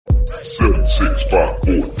7, 6, 5, 4,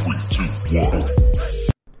 3, 2, 1.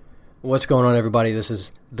 What's going on, everybody? This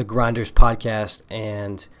is the Grinders Podcast,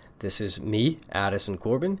 and this is me, Addison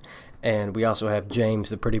Corbin, and we also have James,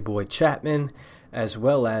 the pretty boy Chapman, as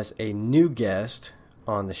well as a new guest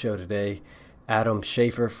on the show today, Adam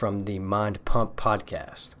Shafer from the Mind Pump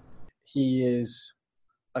Podcast. He is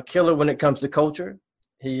a killer when it comes to culture.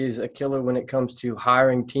 He is a killer when it comes to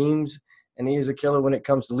hiring teams, and he is a killer when it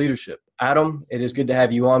comes to leadership. Adam, it is good to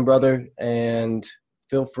have you on, brother, and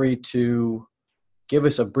feel free to give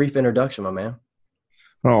us a brief introduction, my man.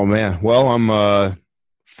 Oh, man. Well, I'm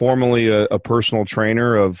formerly a personal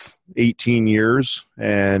trainer of 18 years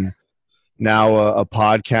and now a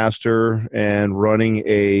podcaster and running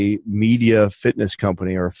a media fitness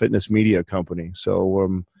company or a fitness media company.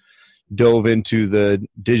 So dove into the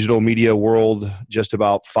digital media world just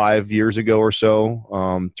about 5 years ago or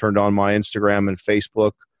so, turned on my Instagram and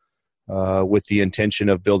Facebook with the intention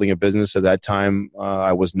of building a business. At that time,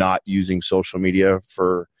 I was not using social media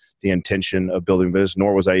for the intention of building a business,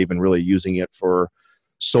 nor was I even really using it for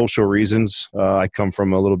social reasons. I come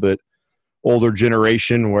from a little bit older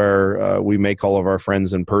generation where we make all of our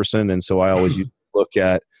friends in person, and so I always used to look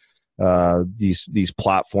at these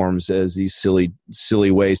platforms as these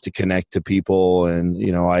silly ways to connect to people. And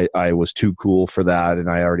I was too cool for that, and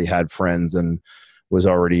I already had friends and was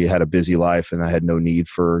already had a busy life, and I had no need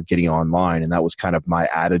for getting online. And that was kind of my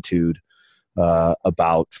attitude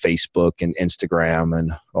about Facebook and Instagram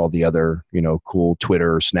and all the other cool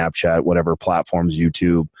Twitter, Snapchat, whatever platforms,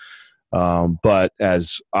 YouTube. But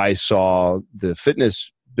as I saw the fitness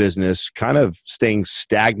business kind of staying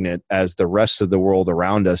stagnant as the rest of the world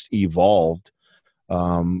around us evolved,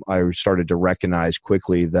 I started to recognize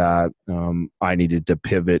quickly that I needed to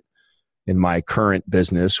pivot in my current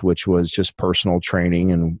business, which was just personal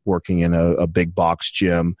training and working in a big box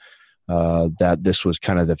gym, that this was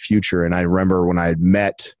kind of the future. And I remember when I had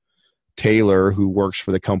met Taylor, who works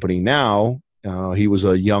for the company now, he was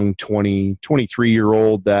a young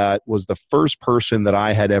 23-year-old that was the first person that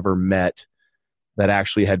I had ever met that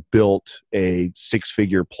actually had built a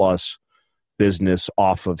 6-figure plus business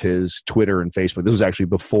off of his Twitter and Facebook. This was actually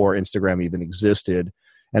before Instagram even existed.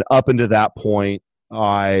 And up until that point,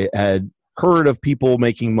 I had heard of people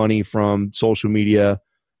making money from social media,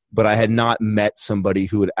 but I had not met somebody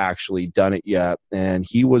who had actually done it yet. And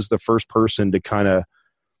he was the first person to kind of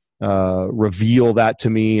reveal that to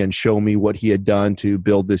me and show me what he had done to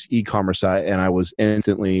build this e-commerce site. And I was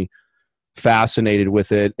instantly fascinated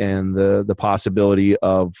with it and the possibility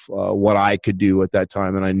of what I could do at that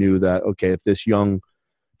time. And I knew that, okay, if this young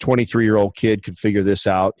 23-year-old kid could figure this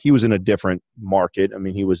out, he was in a different market. I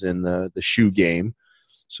mean, he was in the shoe game.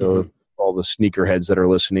 So if all the sneakerheads that are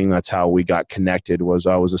listening, that's how we got connected. Was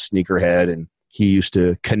I was a sneakerhead, and he used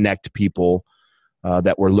to connect people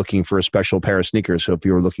that were looking for a special pair of sneakers. So if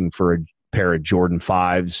you were looking for a pair of Jordan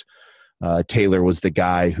 5s, Taylor was the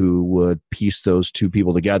guy who would piece those two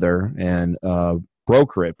people together and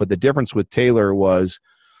broker it. But the difference with Taylor was,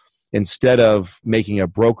 instead of making a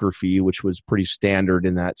broker fee, which was pretty standard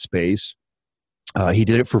in that space, he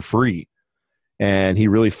did it for free. And he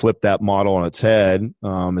really flipped that model on its head.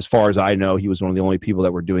 As far as I know, he was one of the only people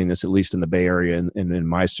that were doing this, at least in the Bay Area and in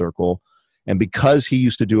my circle. And because he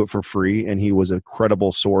used to do it for free, and he was a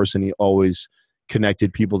credible source, and he always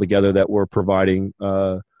connected people together that were providing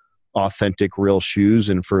authentic, real shoes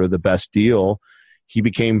and for the best deal, he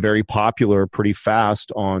became very popular pretty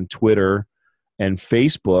fast on Twitter and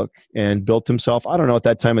Facebook and built himself. I don't know, at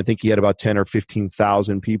that time, I think he had about 10 or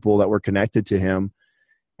 15,000 people that were connected to him.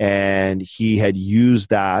 And he had used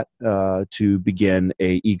that to begin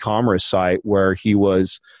a e-commerce site where he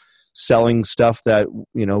was selling stuff that,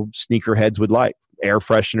 sneakerheads would like. Air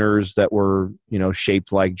fresheners that were,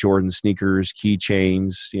 shaped like Jordan sneakers,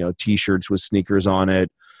 keychains, T-shirts with sneakers on it,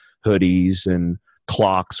 hoodies and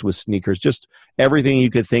clocks with sneakers, just everything you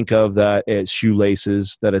could think of that is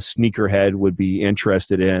shoelaces that a sneakerhead would be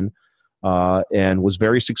interested in, and was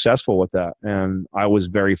very successful with that. And I was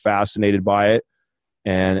very fascinated by it.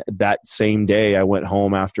 And that same day, I went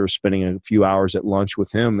home after spending a few hours at lunch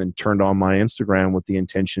with him and turned on my Instagram with the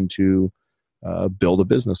intention to build a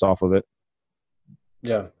business off of it.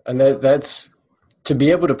 Yeah, and that's to be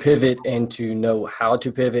able to pivot and to know how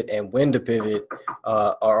to pivot and when to pivot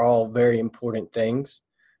are all very important things.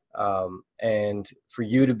 And for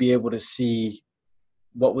you to be able to see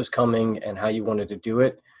what was coming and how you wanted to do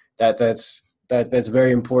it, that's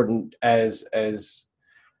very important as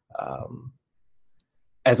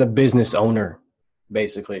a business owner,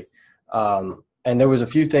 basically. And there was a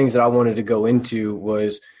few things that I wanted to go into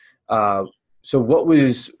was, so what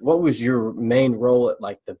was your main role at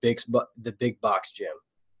like the big box gym?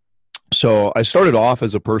 So I started off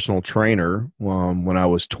as a personal trainer when I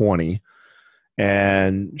was 20.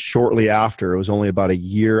 And shortly after, it was only about a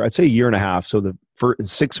year, I'd say a year and a half. So for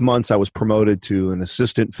 6 months, I was promoted to an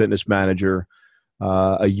assistant fitness manager.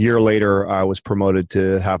 A year later, I was promoted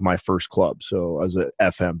to have my first club. So as a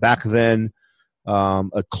FM. Back then,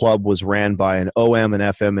 a club was ran by an OM, an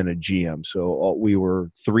FM, and a GM. So we were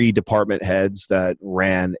 3 department heads that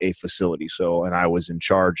ran a facility. And I was in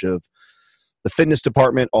charge of the fitness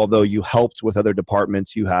department. Although you helped with other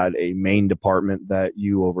departments, you had a main department that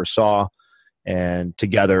you oversaw. And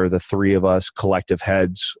together, the 3 of us, collective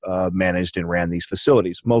heads, managed and ran these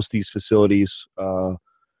facilities. Most of these facilities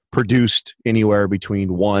produced anywhere between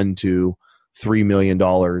 $1 to $3 million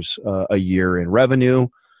a year in revenue.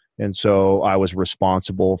 And so I was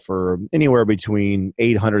responsible for anywhere between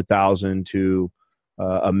 $800,000 to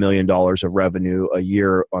 $1 million of revenue a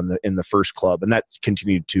year in the first club. And that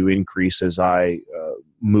continued to increase as I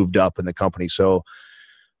moved up in the company. So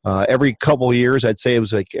every couple of years, I'd say it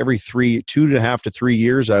was like every 2.5 to 3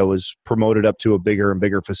 years, I was promoted up to a bigger and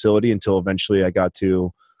bigger facility until eventually I got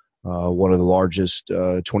to one of the largest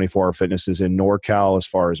 24-hour fitnesses in NorCal as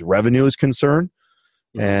far as revenue is concerned,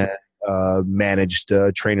 and managed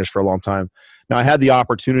trainers for a long time. Now, I had the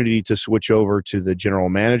opportunity to switch over to the general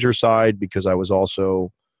manager side because I was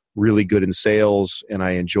also really good in sales, and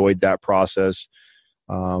I enjoyed that process.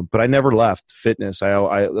 But I never left fitness.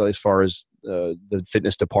 I as far as the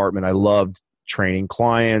fitness department, I loved training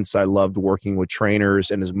clients. I loved working with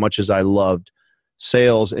trainers. And as much as I loved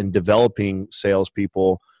sales and developing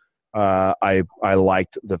salespeople, I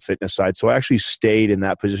liked the fitness side. So I actually stayed in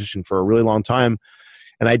that position for a really long time.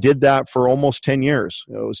 And I did that for almost 10 years.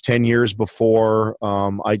 It was 10 years before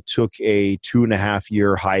I took a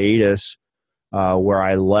 2.5-year hiatus where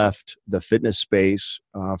I left the fitness space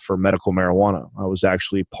for medical marijuana. I was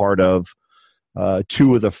actually part of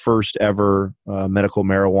 2 of the first ever medical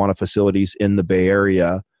marijuana facilities in the Bay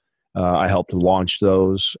Area. I helped launch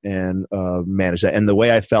those and manage that. And the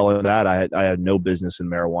way I fell into that, I had no business in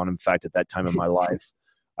marijuana. In fact, at that time in my life,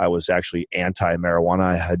 I was actually anti-marijuana.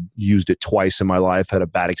 I had used it twice in my life, had a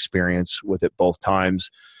bad experience with it both times,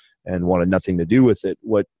 and wanted nothing to do with it.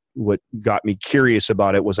 What got me curious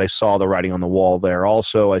about it was I saw the writing on the wall there.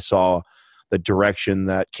 Also, I saw the direction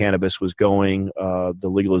that cannabis was going, the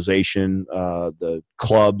legalization, the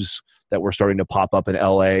clubs that were starting to pop up in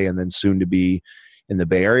LA and then soon to be in the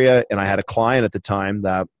Bay Area. And I had a client at the time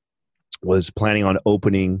that was planning on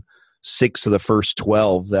opening 6 of the first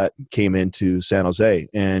 12 that came into San Jose.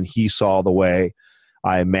 And he saw the way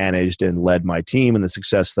I managed and led my team and the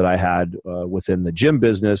success that I had within the gym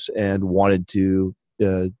business, and wanted to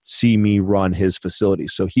see me run his facility.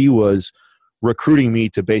 So he was recruiting me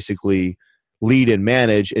to basically lead and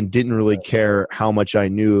manage, and didn't really care how much I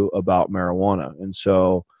knew about marijuana. And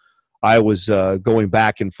so I was going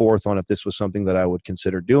back and forth on if this was something that I would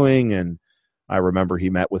consider doing. And I remember he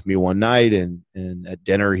met with me one night, and at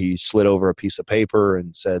dinner he slid over a piece of paper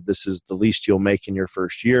and said, "This is the least you'll make in your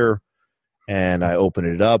first year." And I opened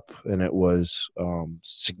it up, and it was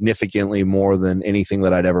significantly more than anything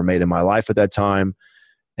that I'd ever made in my life at that time.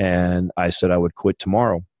 And I said I would quit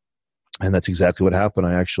tomorrow. And that's exactly what happened.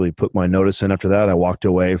 I actually put my notice in after that. I walked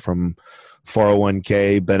away from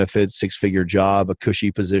 401k, benefits, 6-figure job, a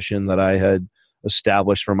cushy position that I had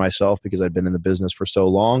established for myself because I'd been in the business for so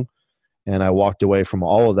long. And I walked away from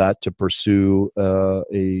all of that to pursue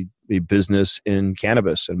a business in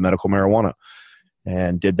cannabis and medical marijuana,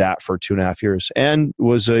 and did that for 2.5 years. And it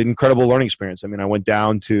was an incredible learning experience. I mean, I went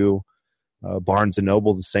down to Barnes &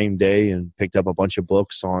 Noble the same day and picked up a bunch of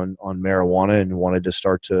books on marijuana, and wanted to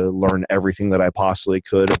start to learn everything that I possibly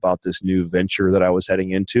could about this new venture that I was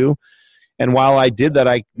heading into. And while I did that,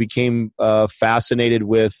 I became fascinated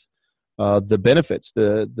with the benefits,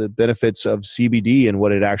 the benefits of CBD and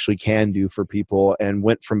what it actually can do for people, and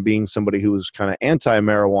went from being somebody who was kind of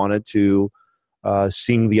anti-marijuana to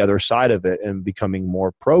seeing the other side of it and becoming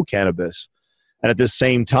more pro-cannabis. And at the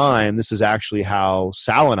same time, this is actually how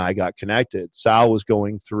Sal and I got connected. Sal was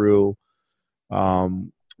going through,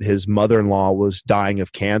 his mother-in-law was dying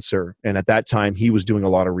of cancer. And at that time, he was doing a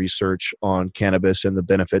lot of research on cannabis and the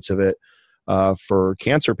benefits of it for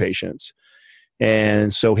cancer patients.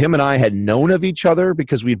 And so him and I had known of each other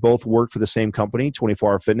because we both worked for the same company,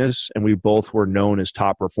 24 Hour Fitness, and we both were known as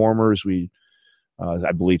top performers.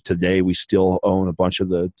 I believe today we still own a bunch of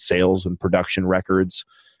the sales and production records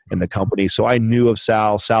in the company. So I knew of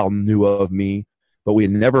Sal. Sal knew of me, but we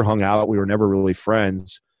had never hung out. We were never really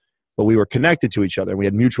friends, but we were connected to each other. We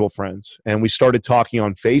had mutual friends, and we started talking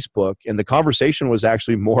on Facebook. And the conversation was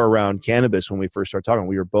actually more around cannabis when we first started talking.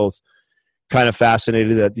 We were both kind of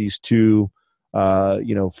fascinated that these two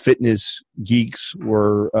fitness geeks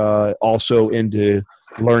were also into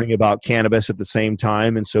learning about cannabis at the same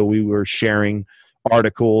time. And so we were sharing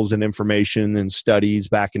articles and information and studies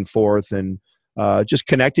back and forth, and just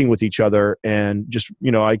connecting with each other. And just,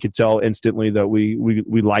 I could tell instantly that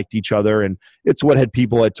we liked each other. And it's what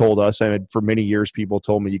people had told us. For many years, people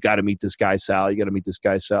told me, you got to meet this guy, Sal. You got to meet this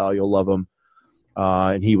guy, Sal. You'll love him.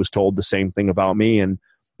 And he was told the same thing about me. And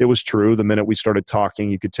it was true. The minute we started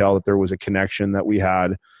talking, you could tell that there was a connection that we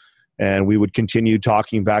had. And we would continue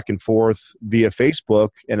talking back and forth via Facebook.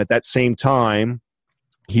 And at that same time,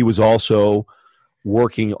 he was also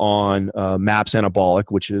working on MAPS Anabolic,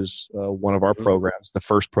 which is one of our programs, the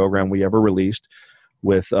first program we ever released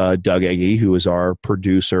with Doug Egge, who is our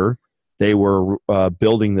producer. They were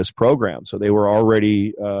building this program. So they were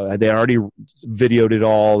already, they already videoed it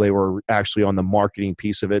all. They were actually on the marketing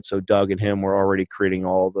piece of it. So Doug and him were already creating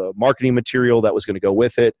all the marketing material that was going to go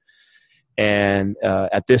with it. And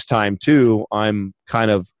at this time too, I'm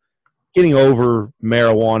kind of getting over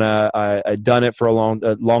marijuana. I'd done it for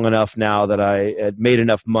long enough now that I had made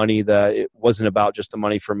enough money that it wasn't about just the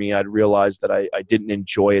money for me. I'd realized that I didn't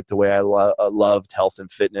enjoy it the way I loved health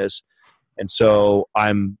and fitness. And so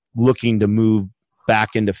I'm looking to move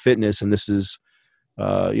back into fitness. And this is,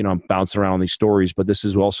 I'm bouncing around on these stories, but this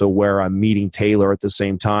is also where I'm meeting Taylor at the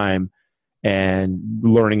same time and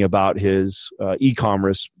learning about his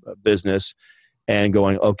e-commerce business and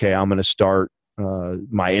going, okay, I'm going to start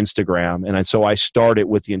my Instagram. And so I started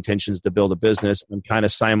with the intentions to build a business. I'm kind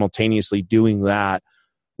of simultaneously doing that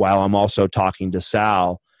while I'm also talking to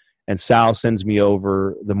Sal. And Sal sends me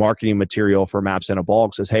over the marketing material for MAPS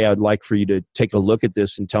Anabolic, says, hey, I'd like for you to take a look at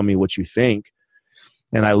this and tell me what you think.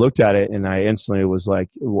 And I looked at it and I instantly was like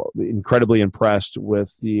incredibly impressed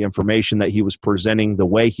with the information that he was presenting, the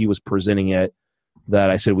way he was presenting it, that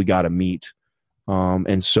I said, we got to meet.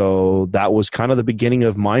 And so that was kind of the beginning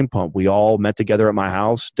of Mind Pump. We all met together at my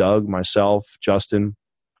house, Doug, myself, Justin,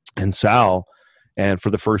 and Sal. And for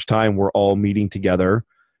the first time, we're all meeting together.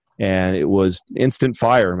 And it was instant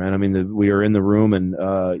fire, man. I mean, we were in the room, and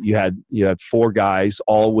you had 4 guys,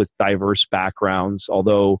 all with diverse backgrounds,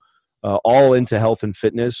 although all into health and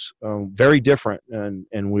fitness, very different,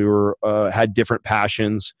 and we were had different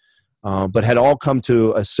passions, but had all come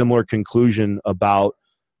to a similar conclusion about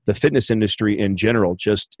the fitness industry in general.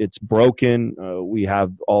 Just it's broken. We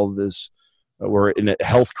have all this. We're in a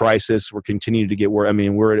health crisis. We're continuing to get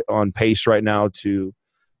we're on pace right now to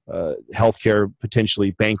healthcare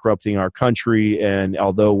potentially bankrupting our country. And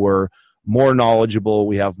although we're more knowledgeable,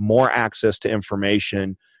 we have more access to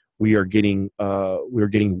information, we're getting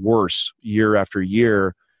worse year after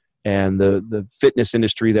year. And the fitness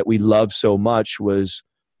industry that we love so much was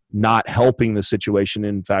not helping the situation.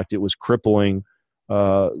 In fact, it was crippling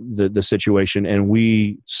the situation. And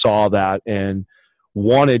we saw that and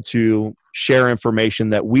wanted to share information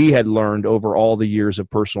that we had learned over all the years of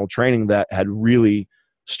personal training that had really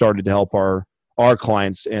started to help our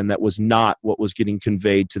clients, and that was not what was getting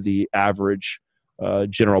conveyed to the average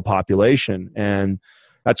general population. And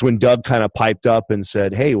that's when Doug kind of piped up and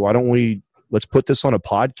said, hey, let's put this on a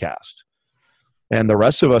podcast. And the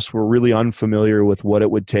rest of us were really unfamiliar with what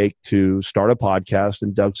it would take to start a podcast.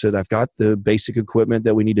 And Doug said, I've got the basic equipment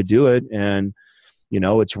that we need to do it. And,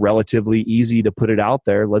 it's relatively easy to put it out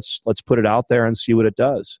there. Let's put it out there and see what it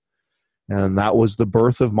does. And that was the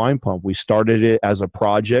birth of Mind Pump. We started it as a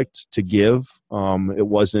project to give. It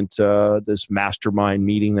wasn't this mastermind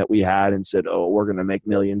meeting that we had and said, oh, we're going to make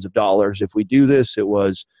millions of dollars if we do this. It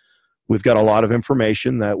was, we've got a lot of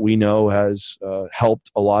information that we know has helped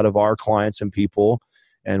a lot of our clients and people,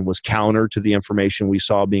 and was counter to the information we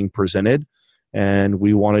saw being presented. And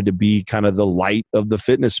we wanted to be kind of the light of the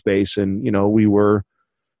fitness space. And, we were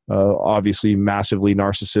obviously massively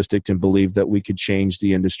narcissistic and believed that we could change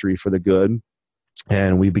the industry for the good.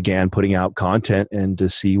 And we began putting out content and to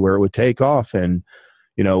see where it would take off. And,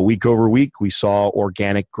 week over week, we saw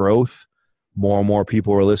organic growth. More and more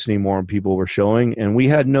people were listening, more and people were showing. And we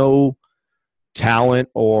had no talent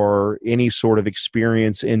or any sort of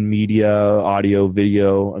experience in media, audio,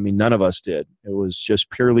 video. None of us did. It was just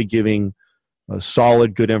purely giving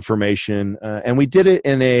solid, good information. And we did it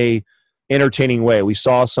in a entertaining way. We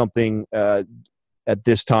saw something at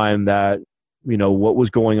this time that, what was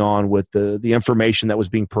going on with the information that was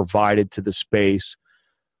being provided to the space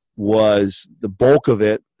was the bulk of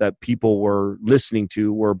it that people were listening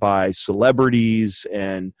to were by celebrities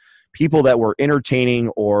and people that were entertaining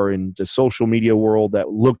or in the social media world that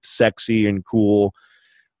looked sexy and cool.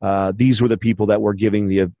 These were the people that were giving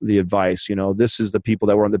the advice. This is the people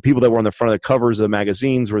that were on the front of the covers of the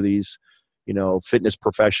magazines were these, fitness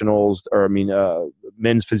professionals, or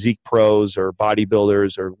men's physique pros or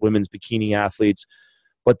bodybuilders or women's bikini athletes.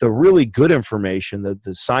 But the really good information,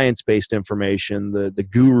 the science-based information, the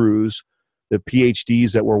gurus, the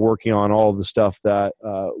PhDs that were working on all of the stuff that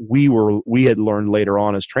we had learned later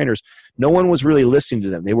on as trainers, no one was really listening to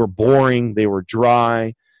them. They were boring. They were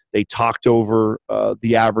dry. They talked over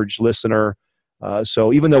the average listener.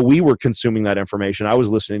 So even though we were consuming that information, I was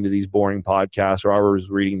listening to these boring podcasts or I was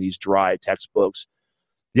reading these dry textbooks.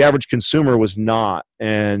 The average consumer was not.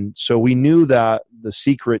 And so we knew that the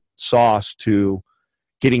secret sauce to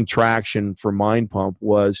getting traction for Mind Pump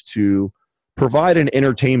was to provide an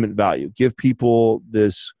entertainment value, give people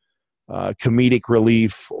this comedic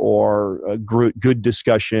relief or a good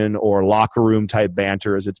discussion or locker room type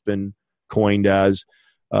banter, as it's been coined as.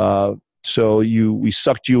 So we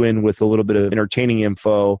sucked you in with a little bit of entertaining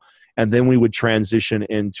info, and then we would transition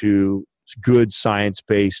into good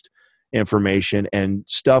science-based information and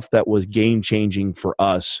stuff that was game-changing for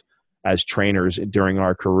us as trainers during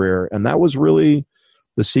our career. And that was really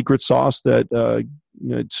the secret sauce that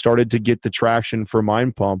started to get the traction for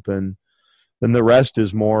Mind Pump. And then the rest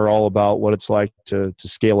is more all about what it's like to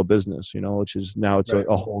scale a business, which is now it's right.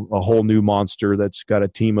 a whole new monster that's got a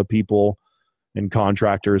team of people and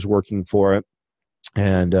contractors working for it,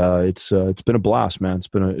 and it's been a blast, man.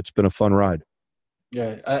 It's been a fun ride.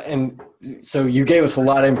 Yeah, and so you gave us a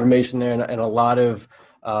lot of information there and a lot of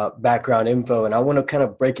background info, and I want to kind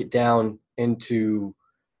of break it down into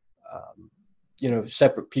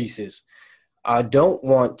separate pieces. I don't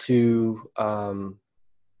want to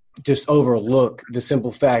just overlook the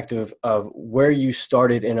simple fact of where you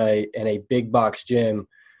started in a big box gym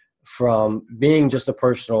from being just a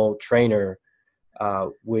personal trainer.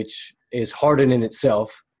 Which is hard in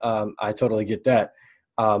itself. I totally get that.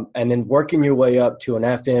 And then working your way up to an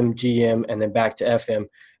FM, GM, and then back to FM.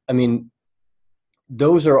 I mean,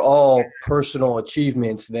 those are all personal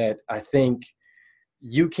achievements that I think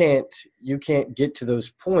you can't get to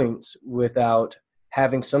those points without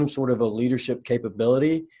having some sort of a leadership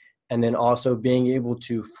capability, and then also being able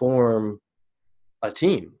to form a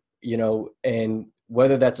team, and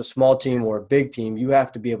whether that's a small team or a big team, you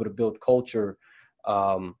have to be able to build culture.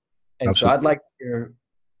 And Absolutely. So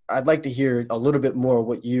I'd like to hear a little bit more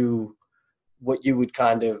what you would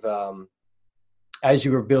kind of as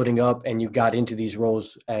you were building up and you got into these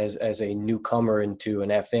roles as a newcomer into an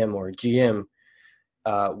FM or a GM.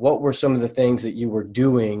 What were some of the things that you were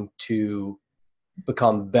doing to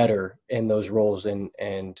become better in those roles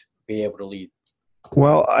and be able to lead?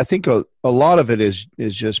 Well, I think a lot of it is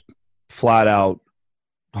just flat out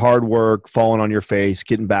hard work, falling on your face,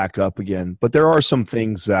 getting back up again. But there are some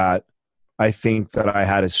things that I think that I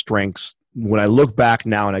had as strengths. When I look back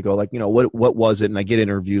now and I go what was it? And I get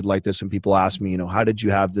interviewed like this and people ask me, how did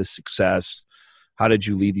you have this success? How did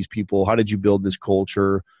you lead these people? How did you build this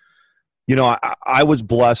culture? I was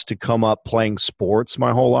blessed to come up playing sports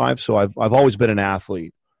my whole life. So I've always been an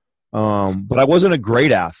athlete. But I wasn't a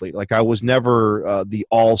great athlete. Like I was never the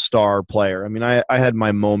all-star player. I mean, I had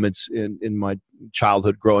my moments in my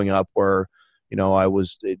childhood growing up where, I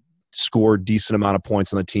scored decent amount of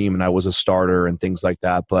points on the team and I was a starter and things like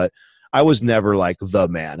that. But I was never like the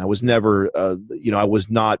man. I was never, I was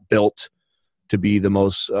not built to be the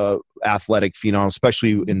most athletic phenom,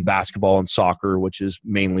 especially in basketball and soccer, which is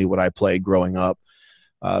mainly what I played growing up.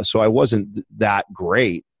 So I wasn't that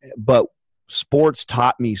great, but sports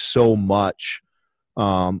taught me so much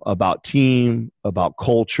about team, about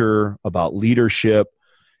culture, about leadership.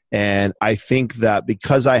 And I think that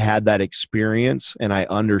because I had that experience and I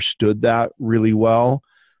understood that really well,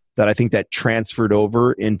 that I think that transferred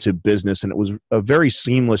over into business. And it was a very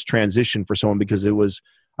seamless transition for someone because I was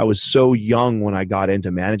so young when I got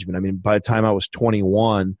into management. I mean, by the time I was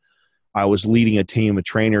 21, I was leading a team of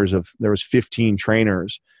trainers there was 15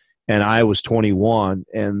 trainers. And I was 21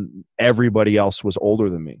 and everybody else was older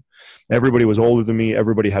than me. Everybody was older than me.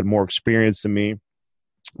 Everybody had more experience than me.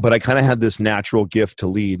 But I kind of had this natural gift to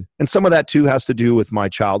lead. And some of that too has to do with my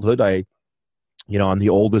childhood. I'm the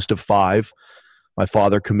oldest of 5. My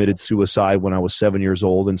father committed suicide when I was 7 years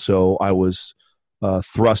old. And so I was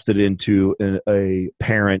thrusted into a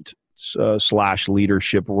parent /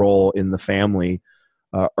 leadership role in the family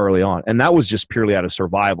early on. And that was just purely out of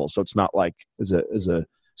survival. So it's not like as a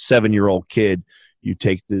 7-year-old kid, you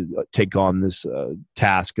take on this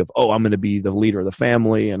task of, I'm going to be the leader of the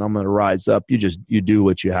family and I'm going to rise up. You do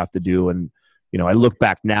what you have to do. And, I look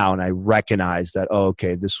back now and I recognize that,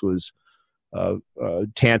 this was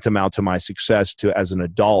tantamount to my success as an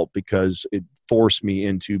adult because it forced me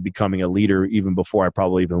into becoming a leader even before I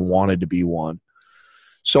probably even wanted to be one.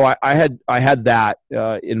 So I had that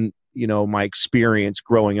my experience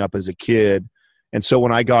growing up as a kid. And so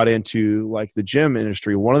when I got into like the gym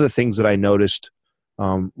industry, one of the things that I noticed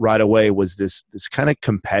right away was this kind of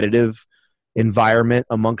competitive environment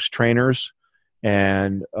amongst trainers.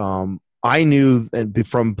 And I knew, and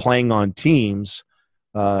from playing on teams,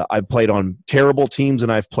 I've played on terrible teams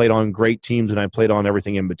and I've played on great teams and I played on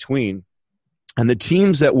everything in between. And the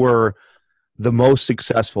teams that were the most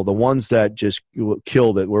successful, the ones that just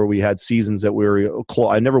killed it, where we had seasons that we were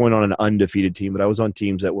I never went on an undefeated team, but I was on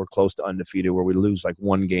teams that were close to undefeated where we lose like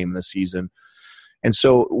one game in the season. And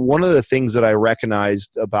so one of the things that I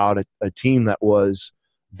recognized about a team that was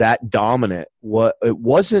that dominant, it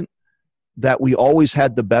wasn't that we always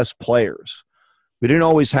had the best players. We didn't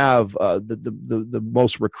always have the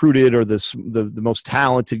most recruited or the most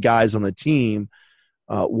talented guys on the team.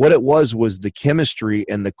 What it was the chemistry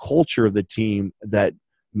and the culture of the team that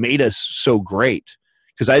made us so great.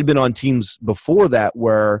 Because I had been on teams before that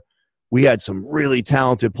where we had some really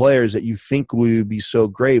talented players that you think we would be so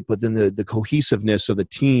great, but then the cohesiveness of the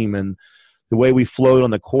team and the way we flowed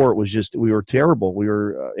on the court was just, we were terrible. We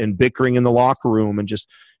were in bickering in the locker room and just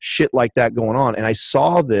shit like that going on. And I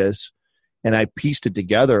saw this and I pieced it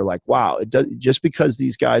together like, wow, just because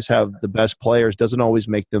these guys have the best players doesn't always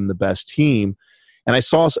make them the best team. And I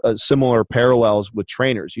saw similar parallels with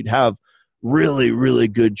trainers. You'd have really, really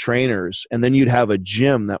good trainers, and then you'd have a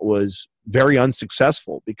gym that was very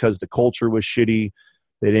unsuccessful because the culture was shitty.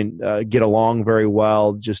 They didn't get along very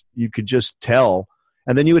well. You could just tell.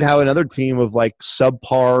 And then you would have another team of like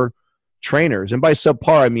subpar trainers. And by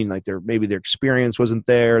subpar, I mean like maybe their experience wasn't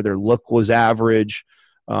there. Their look was average.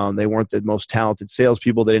 They weren't the most talented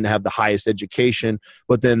salespeople. They didn't have the highest education,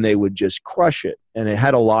 but then they would just crush it. And it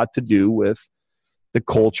had a lot to do with the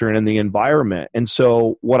culture and the environment. And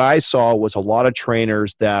so what I saw was a lot of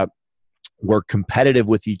trainers that were competitive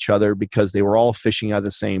with each other because they were all fishing out of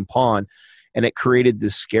the same pond, and it created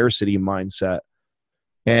this scarcity mindset.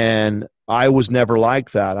 And I was never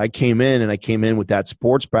like that. I came in with that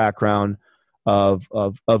sports background of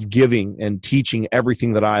giving and teaching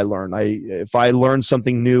everything that I learned. If I learned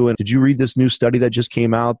something new, and did you read this new study that just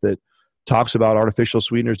came out that talks about artificial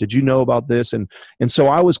sweeteners? Did you know about this? And so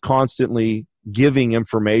I was constantly giving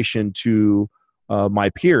information to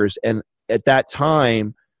my peers. And at that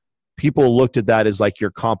time, people looked at that as like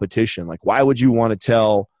your competition. Like, why would you want to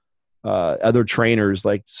tell other trainers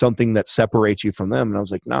like something that separates you from them? And I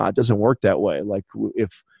was like, nah, it doesn't work that way. Like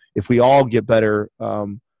if we all get better,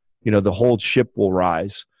 the whole ship will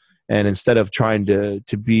rise. And instead of trying to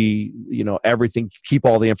be, everything, keep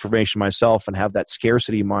all the information myself and have that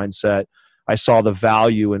scarcity mindset, I saw the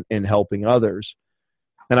value in helping others.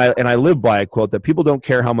 And I live by a quote that people don't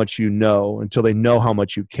care how much you know until they know how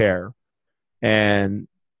much you care. And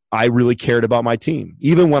I really cared about my team,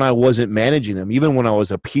 even when I wasn't managing them, even when I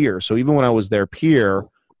was a peer. So even when I was their peer,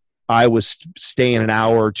 I was staying an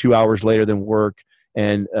hour or 2 hours later than work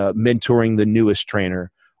and mentoring the newest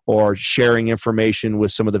trainer, or sharing information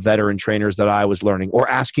with some of the veteran trainers that I was learning, or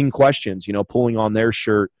asking questions, pulling on their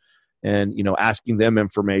shirt and, asking them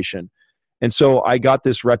information. And so I got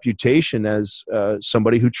this reputation as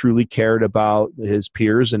somebody who truly cared about his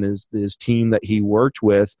peers and his team that he worked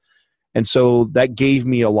with. And so that gave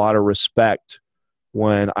me a lot of respect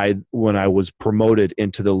when I was promoted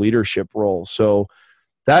into the leadership role. So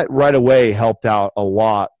that right away helped out a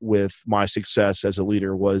lot with my success as a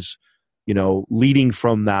leader, was, leading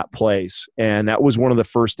from that place. And that was one of the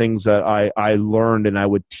first things that I learned and I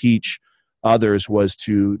would teach others, was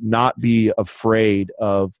to not be afraid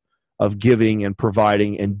of giving and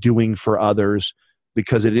providing and doing for others,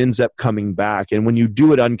 because it ends up coming back. And when you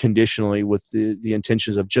do it unconditionally with the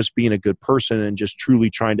intentions of just being a good person and just truly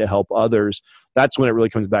trying to help others, that's when it really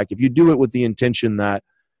comes back. If you do it with the intention that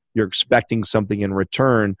you're expecting something in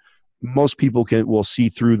return, most people will see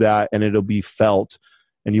through that, and it'll be felt,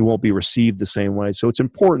 and you won't be received the same way. So it's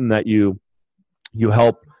important that you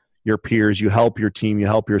help your peers, you help your team, you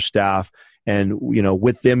help your staff, and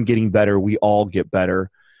with them getting better, we all get better.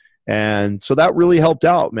 And so that really helped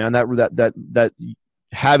out, man. That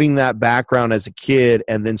having that background as a kid,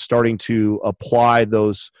 and then starting to apply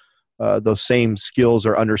those same skills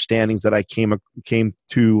or understandings that I came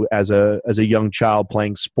to as a young child,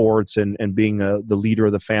 playing sports and being the leader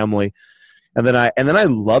of the family. And then I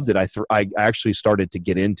loved it. I actually started to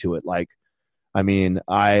get into it.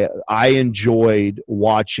 I enjoyed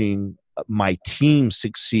watching my team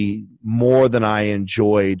succeed more than I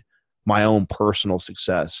enjoyed my own personal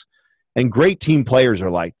success. And great team players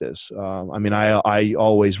are like this. I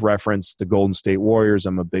always reference the Golden State Warriors.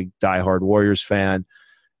 I'm a big diehard Warriors fan.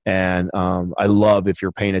 And I love, if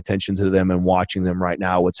you're paying attention to them and watching them right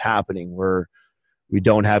now, what's happening. We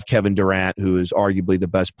don't have Kevin Durant, who is arguably the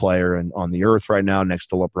best player on the earth right now, next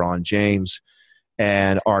to LeBron James.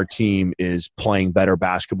 And our team is playing better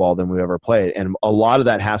basketball than we've ever played. And a lot of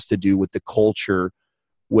that has to do with the culture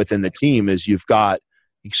within the team. Is you've got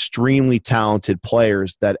extremely talented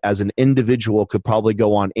players that as an individual could probably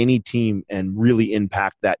go on any team and really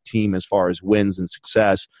impact that team as far as wins and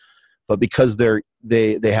success. But because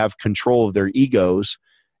they have control of their egos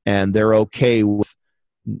and they're okay with,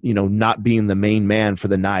 not being the main man for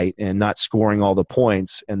the night and not scoring all the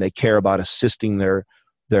points, and they care about assisting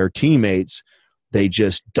their teammates, they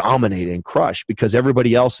just dominate and crush because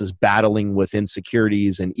everybody else is battling with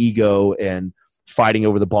insecurities and ego and fighting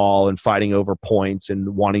over the ball and fighting over points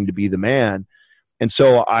and wanting to be the man. And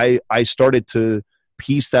so I started to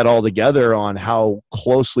piece that all together on how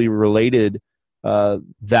closely related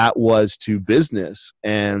that was to business.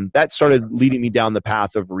 And that started leading me down the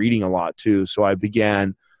path of reading a lot too. So I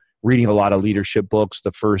began reading a lot of leadership books.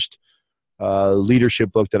 The first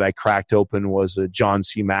leadership book that I cracked open was a John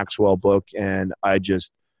C. Maxwell book, and I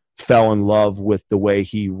just fell in love with the way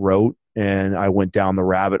he wrote, and I went down the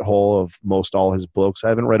rabbit hole of most all his books. I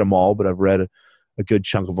haven't read them all, but I've read a good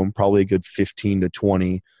chunk of them, probably a good 15 to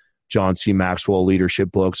 20 John C. Maxwell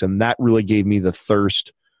leadership books, and that really gave me the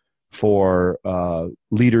thirst for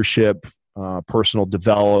leadership, personal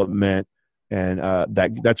development, and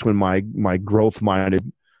that's when my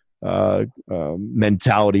growth-minded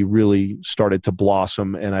mentality really started to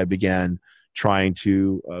blossom, and I began trying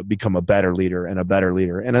to become a better leader and a better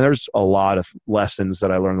leader. And there's a lot of lessons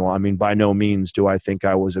that I learned along. I mean, by no means do I think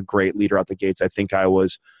I was a great leader out the gates. I think I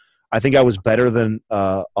was better than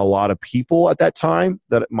a lot of people at that time,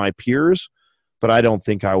 that my peers, but I don't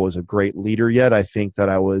think I was a great leader yet. I think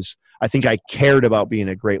I cared about being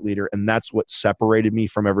a great leader, and that's what separated me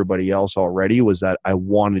from everybody else already, was that I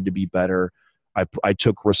wanted to be better. I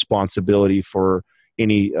took responsibility for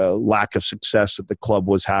any lack of success that the club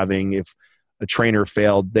was having. If a trainer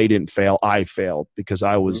failed, they didn't fail, I failed, because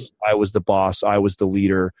I was the boss, I was the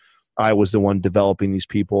leader, I was the one developing these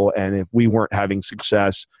people, and if we weren't having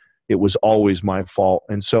success, it was always my fault.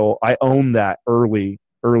 And so I owned that early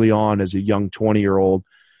on as a young 20-year-old,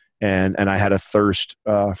 and I had a thirst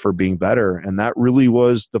for being better, and that really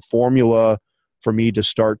was the formula for me to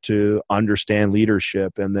start to understand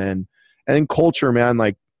leadership. And then culture, man,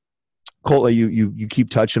 like Colt, you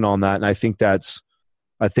keep touching on that, and I think that's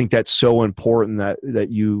so important that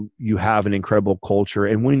you have an incredible culture.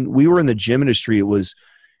 And when we were in the gym industry, it was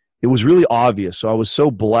really obvious. So I was so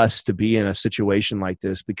blessed to be in a situation like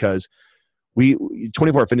this, because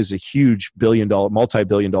 24 Hour Fitness is a huge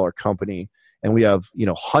multi-billion-dollar company, and we have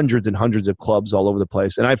hundreds and hundreds of clubs all over the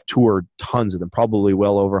place. And I've toured tons of them, probably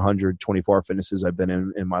well over 100 24 Hour Fitnesses I've been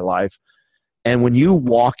in my life. And when you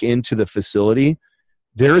walk into the facility,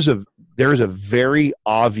 there's a very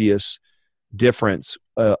obvious difference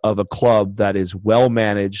of a club that is well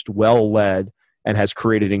managed, well led, and has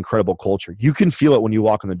created incredible culture. You can feel it when you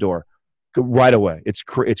walk in the door right away. It's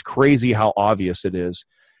crazy how obvious it is.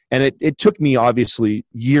 And it took me obviously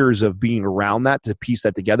years of being around that to piece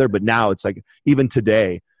that together. But now it's like, even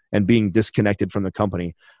today, and being disconnected from the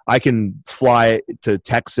company, I can fly to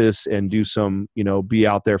Texas and do some, be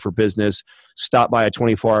out there for business, stop by a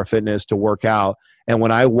 24 Hour Fitness to work out. And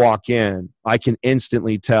when I walk in, I can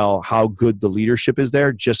instantly tell how good the leadership is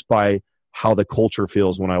there just by how the culture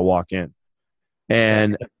feels when I walk in.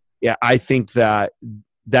 And yeah, I think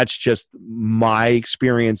that's just my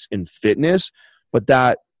experience in fitness, but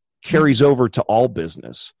that carries over to all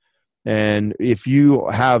business. And if you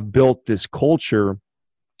have built this culture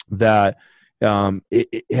that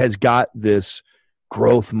it has got this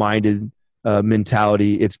growth-minded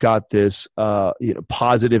mentality, it's got this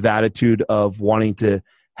positive attitude of wanting to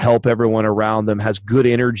help everyone around them, has good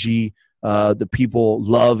energy, the people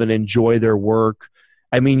love and enjoy their work.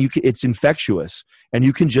 I mean, it's infectious, and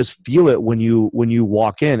you can just feel it when you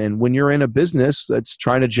walk in. And when you're in a business that's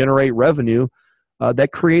trying to generate revenue,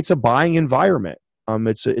 that creates a buying environment.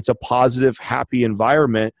 It's a positive, happy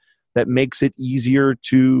environment that makes it easier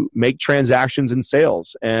to make transactions and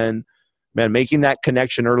sales. And man, making that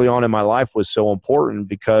connection early on in my life was so important,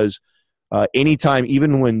 because anytime,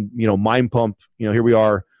 even when, Mind Pump, here we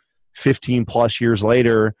are 15 plus years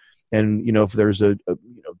later, and, if there's a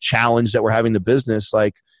challenge that we're having in the business,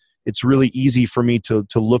 like, it's really easy for me to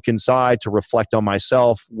look inside, to reflect on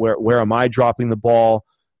myself. Where am I dropping the ball?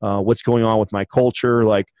 What's going on with my culture?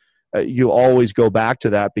 Like, you always go back to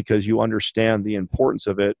that because you understand the importance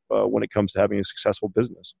of it when it comes to having a successful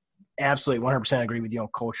business. Absolutely. 100% agree with you on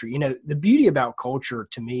culture. The beauty about culture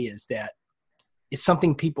to me is that it's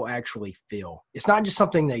something people actually feel. It's not just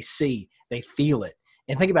something they see, they feel it.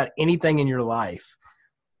 And think about anything in your life.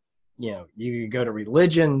 you could go to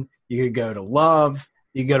religion, you could go to love,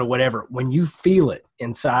 you could go to whatever. When you feel it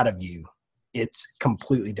inside of you, it's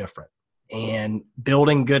completely different. And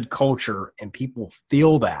building good culture and people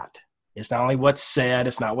feel that. It's not only what's said,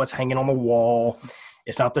 it's not what's hanging on the wall,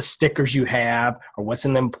 it's not the stickers you have or what's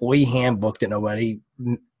in the employee handbook that nobody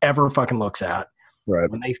ever fucking looks at. Right.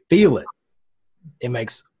 When they feel it, it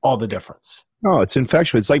makes all the difference. Oh, it's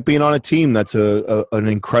infectious. It's like being on a team that's an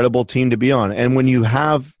incredible team to be on. And when you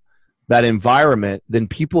have that environment, then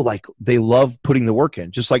people they love putting the work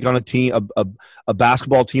in. Just like on a team, a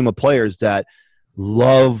basketball team of players that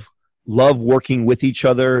love working with each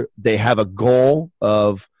other. They have a goal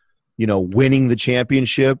of, winning the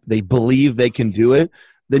championship. They believe they can do it.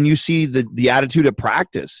 Then you see the attitude at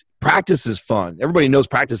practice. Practice is fun. Everybody knows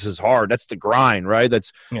practice is hard. That's the grind, right?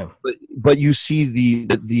 But you see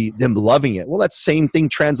them loving it. Well, that same thing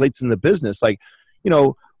translates in the business.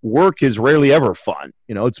 Work is rarely ever fun.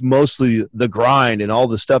 It's mostly the grind and all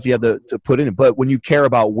the stuff you have to put in it. But when you care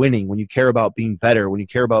about winning, when you care about being better, when you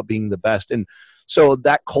care about being the best. And so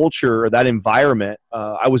that culture or that environment,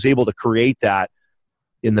 I was able to create that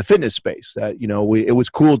in the fitness space. That, it was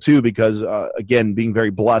cool too, because again, being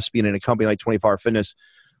very blessed, being in a company like 24 Hour Fitness,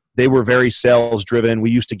 they were very sales driven.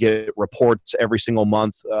 We used to get reports every single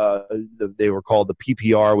month. They were called the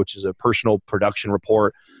PPR, which is a personal production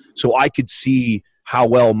report. So I could see how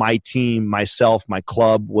well my team, myself, my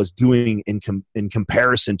club was doing in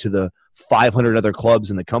comparison to the 500 other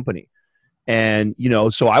clubs in the company. And,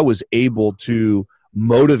 so I was able to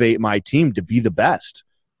motivate my team to be the best.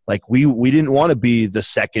 We didn't want to be the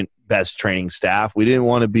second best training staff. We didn't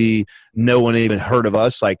want to be, no one even heard of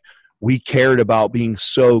us. We cared about being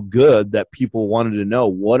so good that people wanted to know,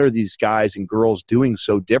 what are these guys and girls doing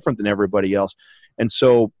so different than everybody else? And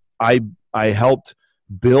so I helped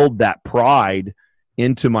build that pride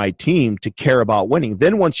into my team to care about winning.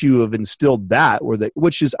 Then once you have instilled that,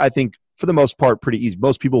 which is, I think, for the most part, pretty easy.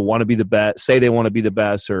 Most people want to be the best, say they want to be the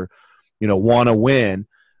best, or want to win.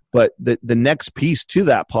 But the next piece to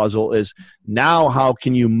that puzzle is, now how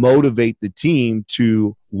can you motivate the team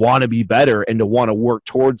to want to be better and to want to work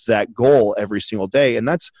towards that goal every single day? And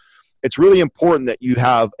it's really important that you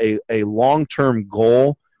have a long-term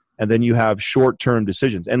goal, and then you have short-term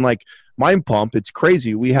decisions. And Mind Pump, it's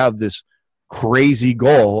crazy. We have this crazy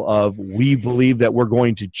goal of, we believe that we're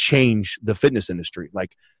going to change the fitness industry,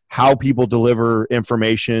 how people deliver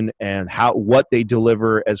information and what they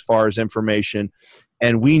deliver as far as information.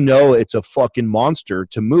 And we know it's a fucking monster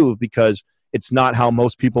to move, because it's not how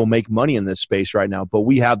most people make money in this space right now. But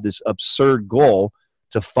we have this absurd goal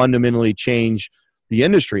to fundamentally change the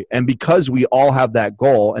industry. And because we all have that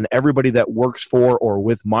goal, and everybody that works for or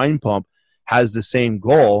with Mind Pump has the same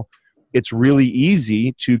goal, it's really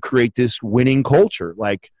easy to create this winning culture.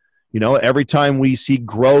 Every time we see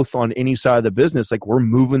growth on any side of the business, we're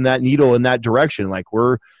moving that needle in that direction.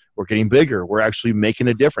 We're getting bigger. We're actually making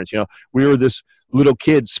a difference. We were this little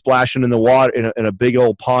kid splashing in the water, in a big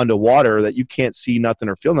old pond of water that you can't see nothing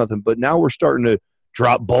or feel nothing. But now we're starting to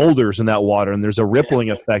drop boulders in that water, and there's a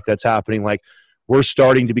rippling effect that's happening. We're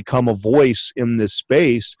starting to become a voice in this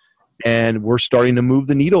space, and we're starting to move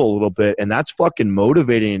the needle a little bit. And that's fucking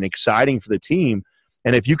motivating and exciting for the team.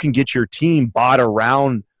 And if you can get your team bought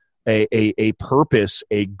around a purpose,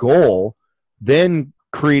 a goal, then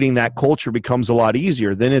creating that culture becomes a lot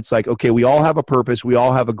easier. Then it's okay, we all have a purpose, we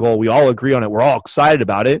all have a goal, we all agree on it, we're all excited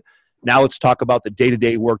about it. Now let's talk about the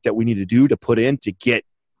day-to-day work that we need to do to put in to get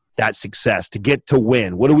that success, to get to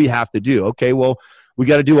win. What do we have to do? Okay, well, we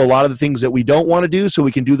got to do a lot of the things that we don't want to do so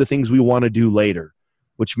we can do the things we want to do later,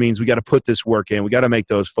 which means we got to put this work in. We got to make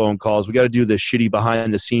those phone calls. We got to do this shitty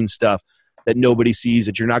behind-the-scenes stuff that nobody sees,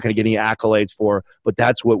 that you're not going to get any accolades for, but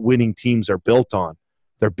that's what winning teams are built on.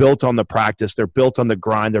 They're built on the practice. They're built on the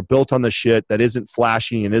grind. They're built on the shit that isn't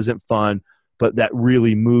flashy and isn't fun, but that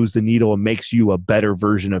really moves the needle and makes you a better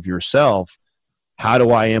version of yourself. How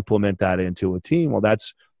do I implement that into a team? Well,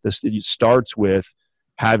 it starts with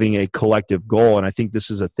having a collective goal. And I think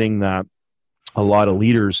this is a thing that a lot of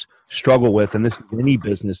leaders struggle with. And this is any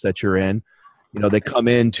business that you're in. They come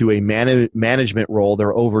into a management role.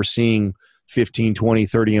 They're overseeing 15, 20,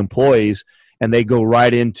 30 employees, and they go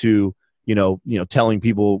right into telling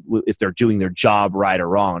people if they're doing their job right or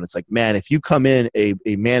wrong. And it's man, if you come in a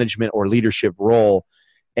management or leadership role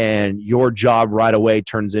and your job right away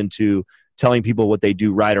turns into telling people what they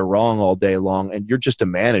do right or wrong all day long, and you're just a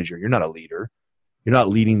manager, you're not a leader. You're not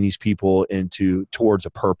leading these people towards a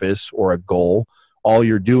purpose or a goal. All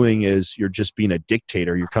you're doing is you're just being a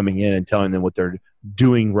dictator. You're coming in and telling them what they're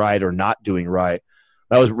doing right or not doing right.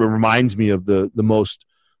 That reminds me of the most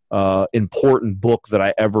important book that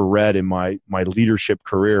I ever read in my leadership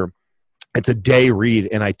career. It's a day read,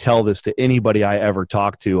 and I tell this to anybody I ever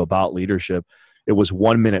talk to about leadership. It was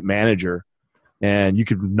 1 Minute Manager, and you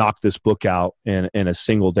could knock this book out in a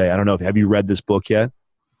single day. I don't know, have you read this book yet?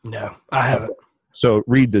 No, I haven't. So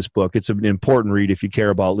read this book. It's an important read if you care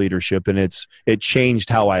about leadership, and it changed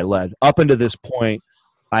how I led. Up until this point,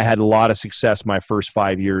 I had a lot of success my first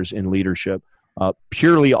 5 years in leadership,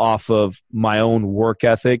 purely off of my own work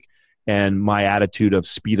ethic and my attitude of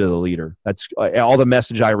speed of the leader. That's all the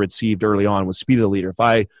message I received early on was speed of the leader. If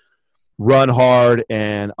I run hard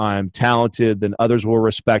and I'm talented, then others will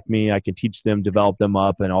respect me. I can teach them, develop them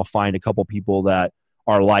up, and I'll find a couple people that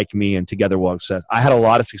are like me, and together we'll have success. I had a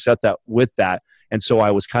lot of success with that, and so I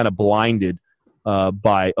was kind of blinded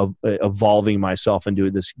by evolving myself into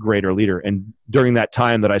this greater leader. And during that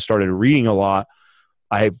time that I started reading a lot,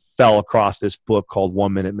 I fell across this book called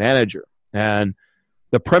 1 Minute Manager. And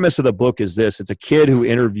the premise of the book is this. It's a kid who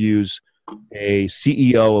interviews a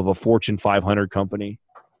CEO of a Fortune 500 company.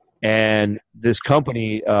 And this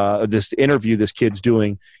company, this interview this kid's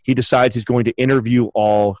doing, he decides he's going to interview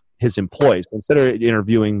all his employees. Instead of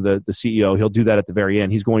interviewing the CEO, he'll do that at the very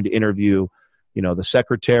end. He's going to interview, the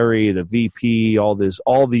secretary, the VP, all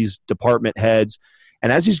these department heads.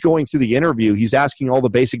 And as he's going through the interview, he's asking all the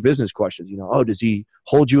basic business questions. Does he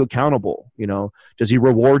hold you accountable? Does he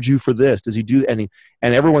reward you for this? Does he do any?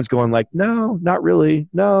 And everyone's going like, no, not really.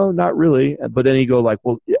 No, not really. But then he go like,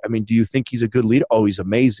 well, I mean, do you think he's a good leader? Oh, he's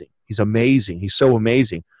amazing. He's amazing. He's so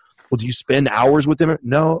amazing. Well, do you spend hours with him?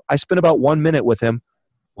 No, I spent about 1 minute with him.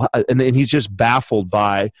 And then he's just baffled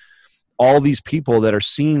by all these people that are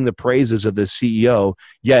singing the praises of this CEO,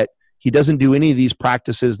 yet he doesn't do any of these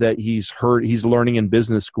practices that he's learning in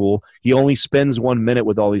business school. He only spends 1 minute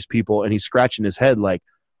with all these people, and he's scratching his head like,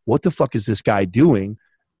 what the fuck is this guy doing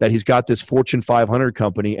that he's got this Fortune 500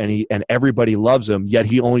 company and everybody loves him, yet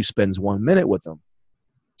he only spends 1 minute with them?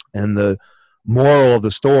 And the moral of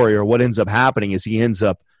the story, or what ends up happening, is he ends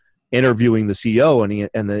up interviewing the CEO,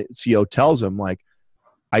 and the CEO tells him, like,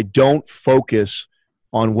 I don't focus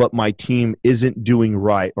on what my team isn't doing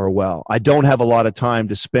right or well. I don't have a lot of time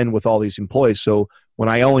to spend with all these employees. So when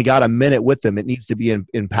I only got a minute with them, it needs to be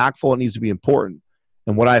impactful. It needs to be important.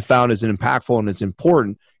 And what I found is impactful and is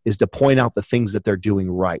important is to point out the things that they're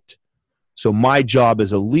doing right. So my job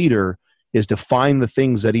as a leader is to find the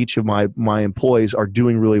things that each of my employees are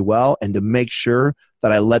doing really well, and to make sure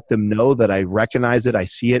that I let them know that I recognize it, I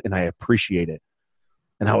see it, and I appreciate it.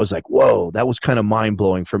 And I was like, whoa, that was kind of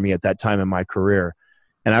mind-blowing for me at that time in my career.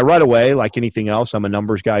 And I right away, like anything else, I'm a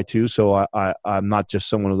numbers guy too. So I'm not just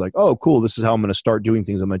someone who's like, oh, cool, this is how I'm going to start doing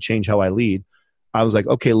things. I'm going to change how I lead. I was like,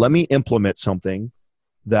 okay, let me implement something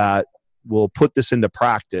that will put this into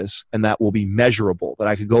practice and that will be measurable, that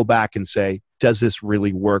I could go back and say, does this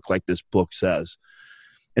really work like this book says?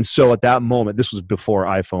 And so at that moment, this was before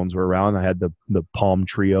iPhones were around. I had the Palm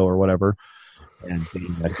Trio or whatever. And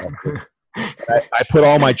I put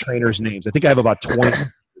all my trainers' names. I think I have about 20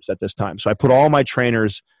 at this time. So I put all my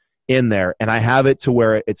trainers in there, and I have it to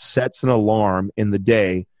where it sets an alarm in the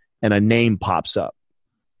day and a name pops up.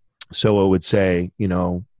 So it would say,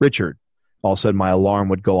 Richard. All of a sudden my alarm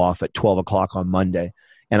would go off at 12 o'clock on Monday.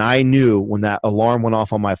 And I knew when that alarm went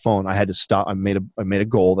off on my phone, I had to stop. I made a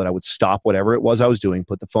goal that I would stop whatever it was I was doing,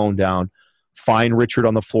 put the phone down, find Richard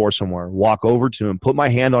on the floor somewhere, walk over to him, put my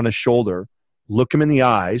hand on his shoulder, look him in the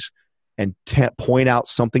eyes, and point out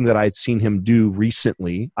something that I had seen him do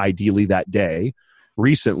recently, ideally that day,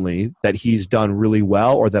 recently, that he's done really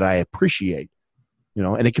well or that I appreciate.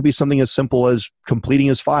 And it could be something as simple as completing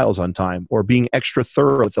his files on time or being extra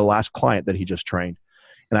thorough with the last client that he just trained.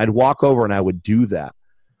 And I'd walk over and I would do that.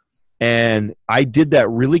 And I did that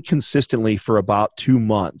really consistently for about 2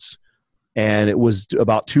 months. And it was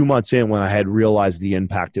about 2 months in when I had realized the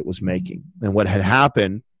impact it was making. And what had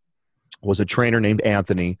happened was a trainer named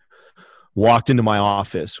Anthony walked into my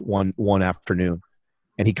office one afternoon,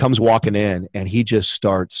 and he comes walking in and he just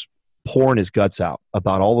starts pouring his guts out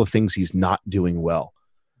about all the things he's not doing well.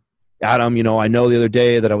 Adam, I know the other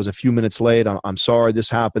day that I was a few minutes late. I'm sorry this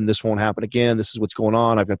happened. This won't happen again. This is what's going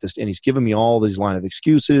on. I've got this. And he's giving me all these line of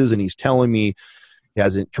excuses, and he's telling me he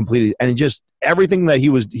hasn't completed, and just everything that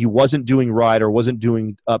he wasn't doing right or wasn't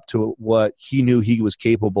doing up to what he knew he was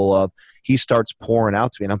capable of, he starts pouring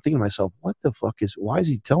out to me. And I'm thinking to myself, why is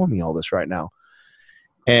he telling me all this right now?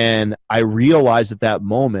 And I realized at that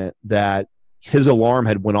moment that his alarm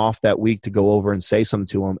had went off that week to go over and say something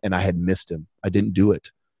to him, and I had missed him. I didn't do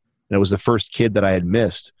it. And it was the first kid that I had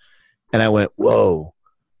missed. And I went, whoa,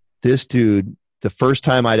 this dude, the first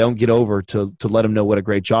time I don't get over to let him know what a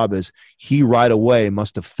great job is, he right away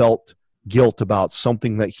must have felt guilt about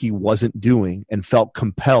something that he wasn't doing and felt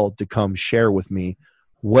compelled to come share with me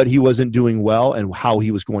what he wasn't doing well and how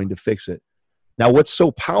he was going to fix it. Now, what's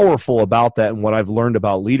so powerful about that and what I've learned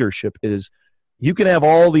about leadership is you can have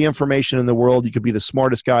all the information in the world. You could be the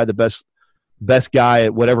smartest guy, the best guy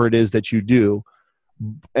at whatever it is that you do.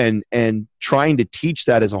 And trying to teach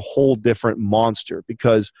that is a whole different monster,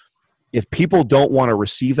 because if people don't want to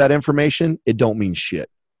receive that information, it don't mean shit.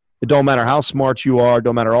 It don't matter how smart you are,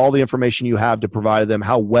 don't matter all the information you have to provide them,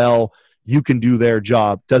 how well you can do their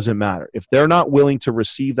job, doesn't matter. If they're not willing to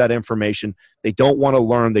receive that information, they don't want to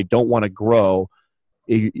learn, they don't want to grow,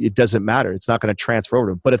 it doesn't matter. It's not going to transfer over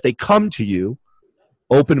to them. But if they come to you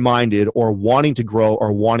open-minded or wanting to grow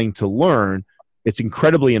or wanting to learn, it's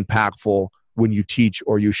incredibly impactful when you teach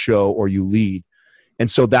or you show or you lead.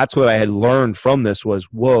 And so that's what I had learned from this was,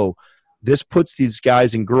 whoa, this puts these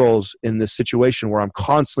guys and girls in this situation where I'm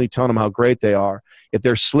constantly telling them how great they are. If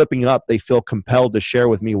they're slipping up, they feel compelled to share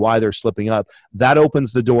with me why they're slipping up. That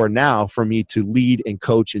opens the door now for me to lead and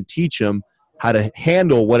coach and teach him how to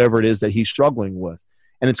handle whatever it is that he's struggling with.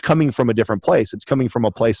 And it's coming from a different place. It's coming from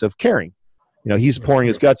a place of caring. You know, he's pouring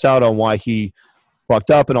his guts out on why he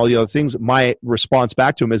fucked up and all the other things. My response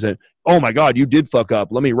back to him isn't, oh my God, you did fuck up,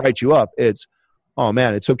 let me write you up. It's, oh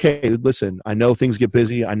man, it's okay. Listen, I know things get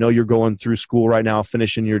busy. I know you're going through school right now,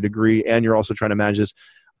 finishing your degree, and you're also trying to manage this.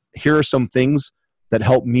 Here are some things that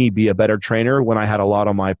helped me be a better trainer when I had a lot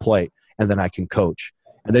on my plate, and then I can coach.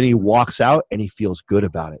 And then he walks out and he feels good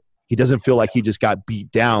about it. He doesn't feel like he just got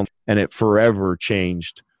beat down, and it forever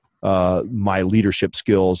changed my leadership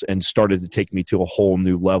skills and started to take me to a whole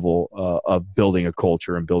new level of building a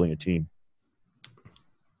culture and building a team.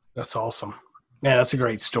 That's awesome. Man, that's a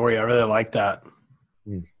great story. I really like that.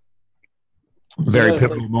 Very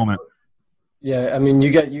pivotal moment. Yeah, I mean,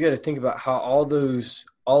 you got to think about how all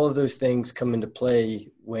of those things come into play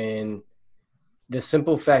when the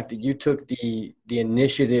simple fact that you took the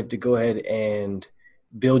initiative to go ahead and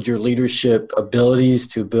build your leadership abilities,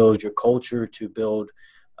 to build your culture, to build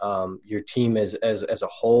your team as a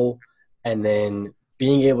whole, and then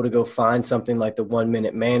being able to go find something like the 1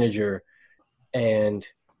 Minute Manager and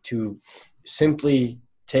to simply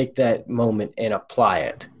take that moment and apply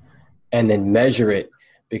it and then measure it,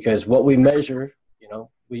 because what we measure, you know,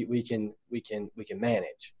 we can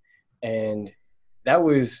manage. And that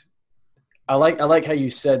was, I like how you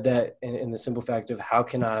said that in the simple fact of how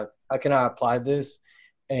can I apply this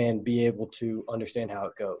and be able to understand how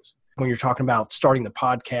it goes. When you're talking about starting the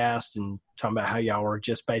podcast and talking about how y'all were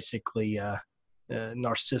just basically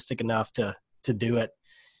narcissistic enough to do it,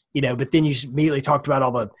 you know, but then you immediately talked about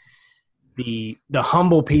all the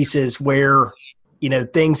humble pieces where, you know,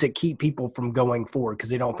 things that keep people from going forward because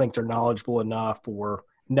they don't think they're knowledgeable enough or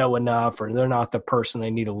know enough, or they're not the person.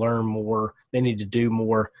 They need to learn more. They need to do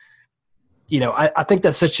more. You know, I think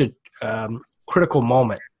that's such a critical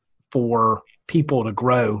moment for people to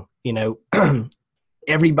grow. You know,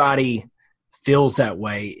 everybody feels that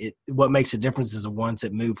way. What makes a difference is the ones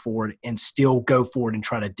that move forward and still go forward and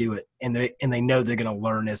try to do it. And they know they're going to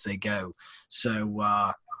learn as they go. So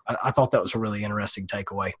I thought that was a really interesting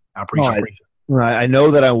takeaway. I appreciate it. I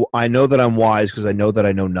know that I'm wise because I know that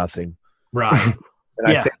I know nothing. Right.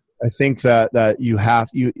 And yeah. I think that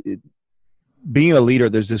being a leader,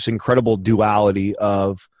 there's this incredible duality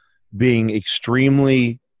of being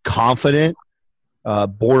extremely confident,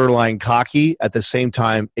 borderline cocky, at the same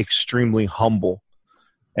time extremely humble.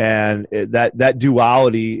 And that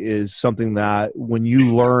duality is something that when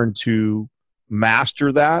you learn to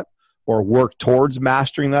master that, or work towards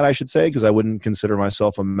mastering that, I should say, because I wouldn't consider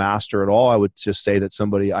myself a master at all. I would just say that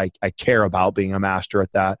somebody I care about being a master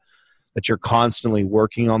at that you're constantly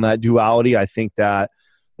working on that duality. I think that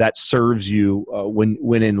serves you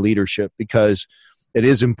when in leadership, because it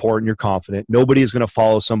is important you're confident. Nobody is going to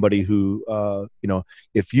follow somebody who, you know,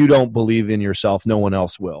 if you don't believe in yourself, no one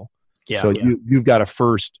else will. Yeah, so yeah. You've got to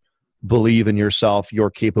first believe in yourself, your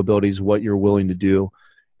capabilities, what you're willing to do.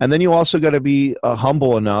 And then you also got to be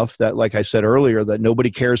humble enough that, like I said earlier, that nobody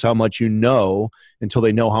cares how much you know until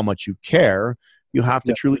they know how much you care. You have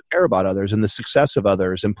to truly care about others and the success of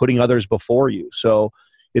others and putting others before you. So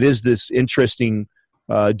it is this interesting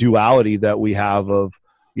duality that we have of,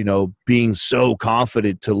 you know, being so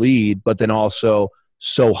confident to lead, but then also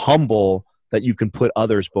so humble that you can put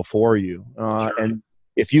others before you. Sure. And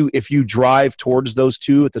if you drive towards those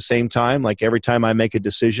two at the same time, like every time I make a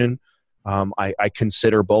decision, I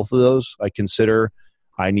consider both of those. I consider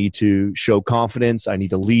I need to show confidence. I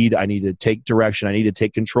need to lead. I need to take direction. I need to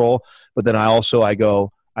take control. But then I also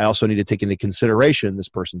need to take into consideration this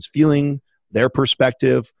person's feeling, their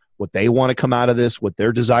perspective, what they want to come out of this, what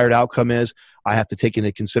their desired outcome is. I have to take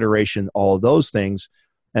into consideration all of those things.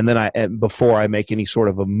 And then before I make any sort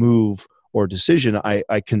of a move or decision,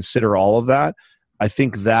 I consider all of that. I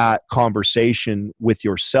think that conversation with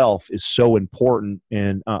yourself is so important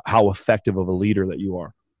in how effective of a leader that you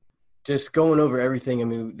are. Just going over everything. I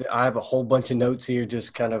mean, I have a whole bunch of notes here,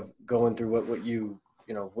 just kind of going through what you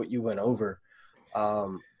went over.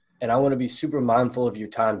 And I want to be super mindful of your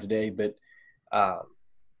time today, but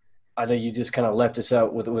I know you just kind of left us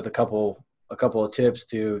out with a couple of tips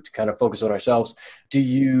to kind of focus on ourselves.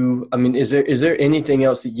 Is there anything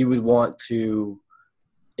else that you would want to,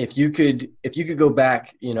 if you could go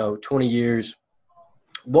back, 20 years,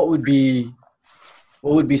 what would be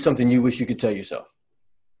something you wish you could tell yourself?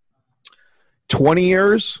 20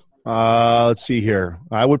 years? Let's see here.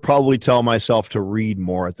 I would probably tell myself to read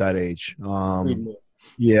more at that age. Read more.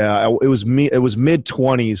 Yeah, it was mid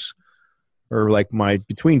 20s, or like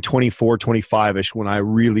between 24, 25-ish when I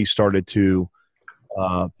really started to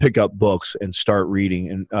pick up books and start reading.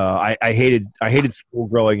 And I hated school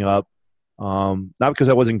growing up. Not because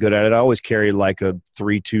I wasn't good at it. I always carried like a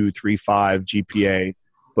 3.2, 3.5 GPA,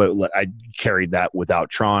 but I carried that without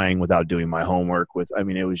trying, without doing my homework.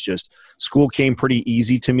 It was just, school came pretty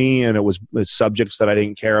easy to me, and it was subjects that I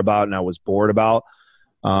didn't care about and I was bored about.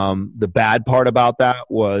 The bad part about that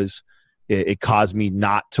was it caused me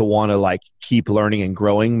not to want to like keep learning and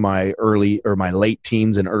growing my late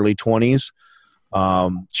teens and early 20s.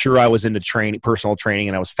 Sure, I was into personal training,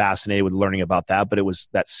 and I was fascinated with learning about that, but it was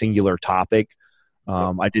that singular topic.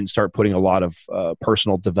 I didn't start putting a lot of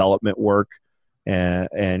personal development work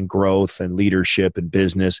and growth and leadership and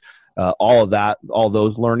business. All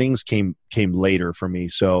those learnings came later for me.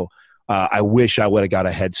 So I wish I would have got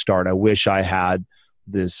a head start. I wish I had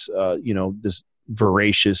this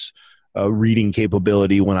voracious reading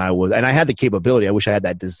capability when and I had the capability. I wish I had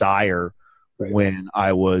that desire when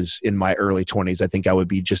I was in my early 20s. I think I would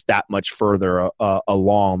be just that much further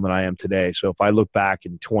along than I am today. So if I look back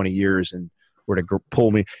in 20 years and were to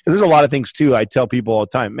pull me, there's a lot of things too. I tell people all the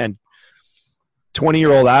time, man,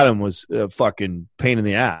 20-year-old Adam was a fucking pain in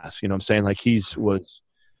the ass. You know what I'm saying? Like, was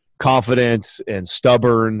confident and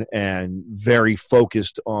stubborn and very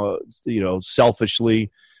focused on,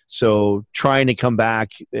 selfishly. So trying to come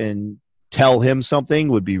back and tell him something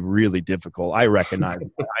would be really difficult. I recognize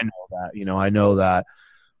that. I know that. I know that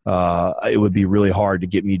it would be really hard to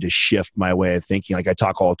get me to shift my way of thinking. Like, I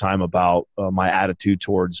talk all the time about my attitude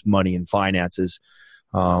towards money and finances.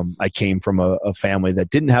 I came from a family that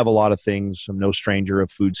didn't have a lot of things. I'm no stranger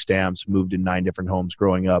of food stamps, moved in 9 different homes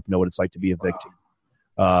growing up, know what it's like to be a victim.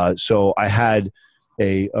 So I had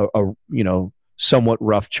a somewhat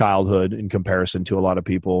rough childhood in comparison to a lot of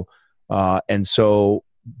people. And so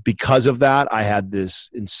because of that, I had this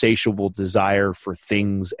insatiable desire for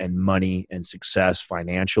things and money and success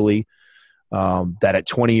financially, that at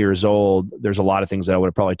 20 years old, there's a lot of things that I would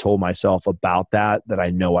have probably told myself about that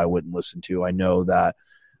I know I wouldn't listen to. I know that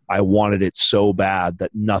I wanted it so bad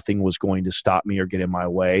that nothing was going to stop me or get in my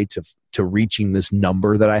way to reaching this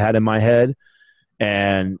number that I had in my head.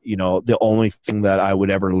 And, the only thing that I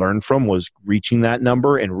would ever learn from was reaching that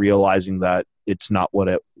number and realizing that it's not what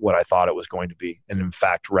I thought it was going to be. And in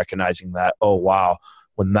fact, recognizing that, oh, wow,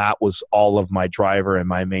 when that was all of my driver and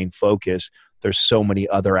my main focus, there's so many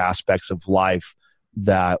other aspects of life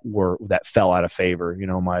that fell out of favor.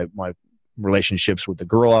 My relationships with the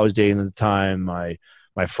girl I was dating at the time, my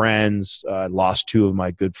friends, lost 2 of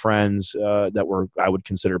my good friends that I would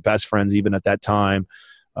consider best friends even at that time.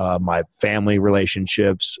 My family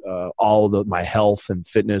relationships, my health and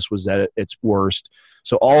fitness was at its worst.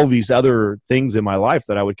 So all these other things in my life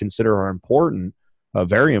that I would consider are important,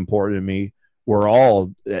 very important to me, were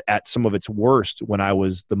all at some of its worst when I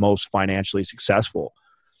was the most financially successful.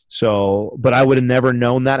 So, but I would have never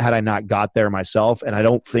known that had I not got there myself. And I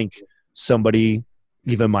don't think somebody,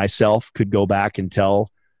 even myself, could go back and tell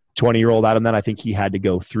 20-year-old Adam that. I think he had to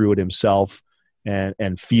go through it himself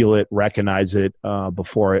and feel it, recognize it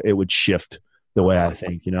before it would shift the way I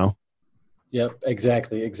think, Yep,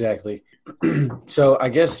 exactly. So I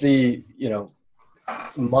guess the,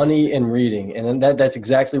 money and reading, and that's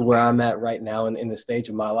exactly where I'm at right now in the stage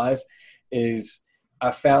of my life, is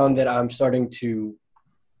I found that I'm starting to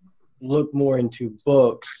look more into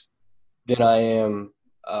books than I am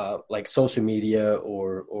like social media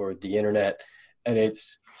or the internet. And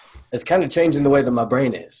it's kind of changing the way that my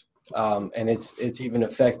brain is. And it's even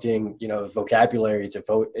affecting, vocabulary.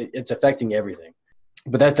 It's affecting everything.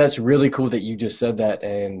 But that's really cool that you just said that.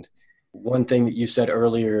 And one thing that you said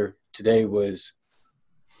earlier today was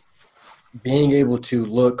being able to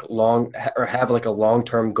look long or have like a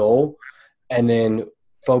long-term goal and then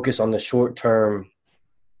focus on the short-term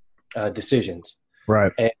decisions.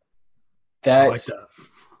 Right. And I like that.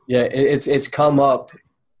 yeah, it's come up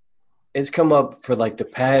it's come up for like the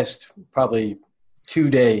past probably 2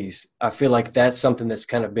 days. I feel like that's something that's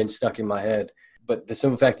kind of been stuck in my head. But the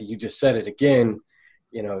simple fact that you just said it again,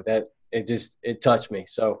 that it touched me.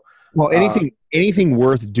 So, Well, anything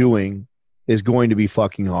worth doing is going to be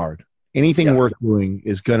fucking hard. Anything worth doing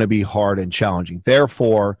is going to be hard and challenging.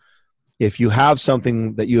 Therefore, if you have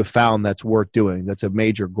something that you have found that's worth doing, that's a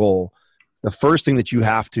major goal, the first thing that you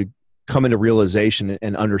have to come into realization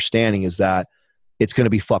and understanding is that it's going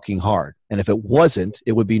to be fucking hard. And if it wasn't,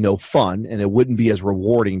 it would be no fun and it wouldn't be as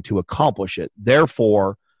rewarding to accomplish it.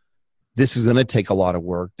 Therefore, this is going to take a lot of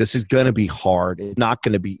work. This is going to be hard. It's not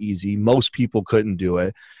going to be easy. Most people couldn't do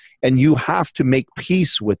it. And you have to make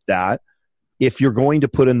peace with that if you're going to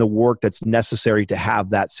put in the work that's necessary to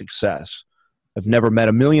have that success. I've never met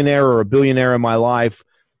a millionaire or a billionaire in my life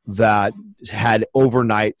that had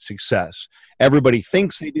overnight success. Everybody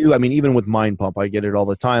thinks they do. I mean, even with Mind Pump, I get it all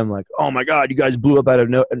the time. Like, oh my God, you guys blew up out of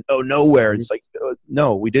nowhere. It's like,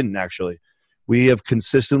 no, we didn't actually. We have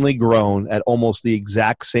consistently grown at almost the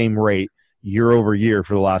exact same rate year over year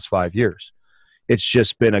for the last 5 years. It's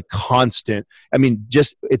just been a constant. I mean,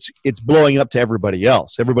 it's blowing up to everybody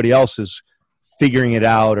else. Everybody else is figuring it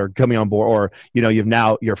out or coming on board, or you've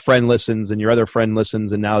now your friend listens and your other friend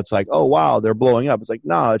listens, and now it's like, oh wow, they're blowing up. It's like,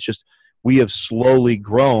 no, it's just we have slowly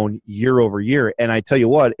grown year over year. And I tell you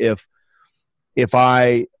what, if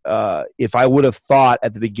I would have thought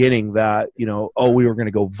at the beginning that we were going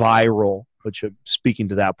to go viral, which speaking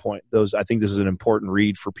to that point, I think this is an important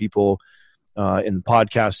read for people in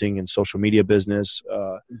podcasting and social media business,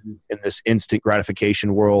 in this instant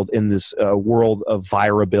gratification world, in this world of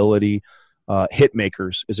virability.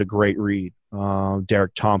 Hitmakers is a great read.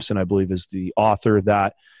 Derek Thompson, I believe, is the author of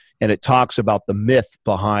that. And it talks about the myth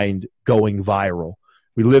behind going viral.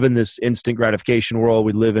 We live in this instant gratification world.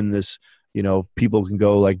 We live in this, people can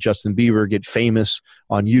go like Justin Bieber, get famous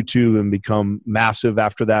on YouTube and become massive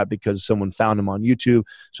after that because someone found him on YouTube.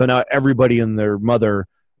 So now everybody and their mother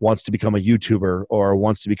wants to become a YouTuber or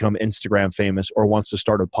wants to become Instagram famous or wants to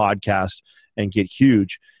start a podcast and get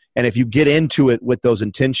huge. And if you get into it with those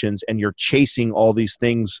intentions and you're chasing all these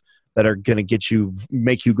things that are going to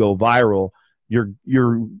make you go viral,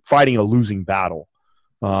 you're fighting a losing battle.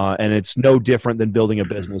 And it's no different than building a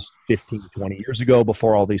business 15, 20 years ago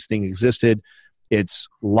before all these things existed. It's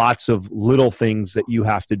lots of little things that you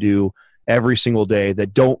have to do every single day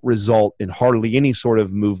that don't result in hardly any sort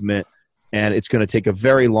of movement. And it's going to take a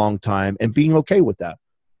very long time, and being okay with that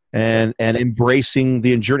and embracing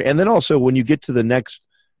the journey. And then also when you get to the next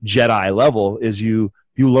Jedi level is you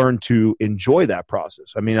learn to enjoy that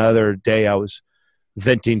process. I mean, the other day I was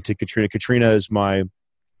venting to Katrina. Katrina is my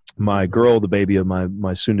girl, the baby of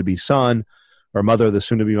my soon-to-be son, or mother of the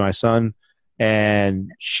soon-to-be my son.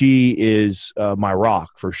 And she is my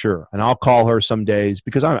rock for sure. And I'll call her some days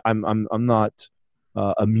because I'm not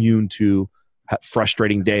immune to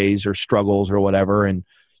frustrating days or struggles or whatever. And,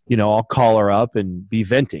 I'll call her up and be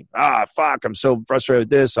venting. Fuck, I'm so frustrated with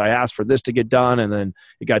this. I asked for this to get done, and then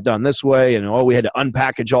it got done this way. And, we had to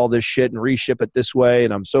unpackage all this shit and reship it this way.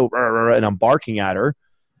 And I'm and I'm barking at her,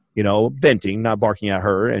 venting, not barking at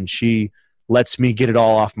her. And she lets me get it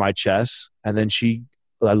all off my chest. And then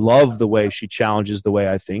I love the way she challenges the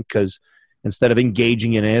way I think, because instead of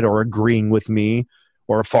engaging in it or agreeing with me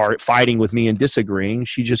or fighting with me and disagreeing,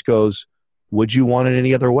 she just goes, would you want it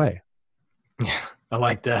any other way? Yeah, I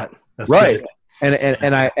like that. That's right. Good.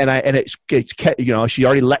 And she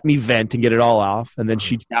already let me vent and get it all off. And then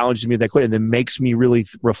she challenges me that quick and then makes me really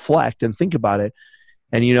reflect and think about it.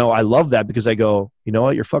 And, I love that because I go, you know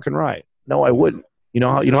what? You're fucking right. No, I wouldn't. You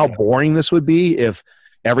know how boring this would be if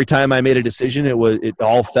every time I made a decision, it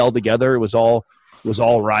all fell together. It was all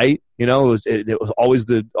right. It was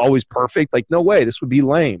always perfect. Like, no way, this would be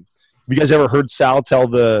lame. Have you guys ever heard Sal tell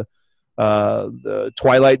the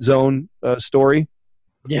Twilight Zone story?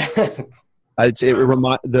 Yeah.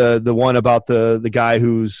 The one about the guy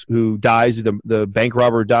who dies, the bank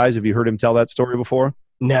robber dies. Have you heard him tell that story before?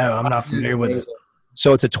 No, I'm not familiar with it.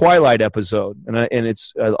 So it's a Twilight episode, and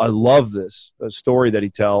I love this story that he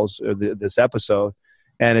tells, this episode,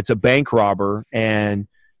 and it's a bank robber, and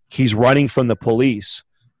he's running from the police,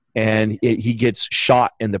 and he gets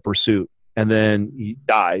shot in the pursuit, and then he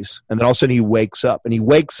dies, and then all of a sudden he wakes up,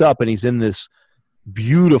 and he's in this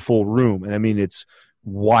beautiful room, and I mean it's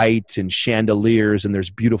white and chandeliers, and there's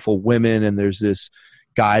beautiful women, and there's this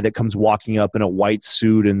guy that comes walking up in a white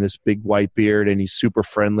suit and this big white beard, and he's super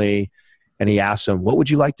friendly. And he asks him, what would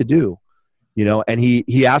you like to do? And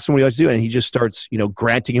he asks him what he likes to do. And he just starts,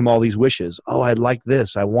 granting him all these wishes. Oh, I'd like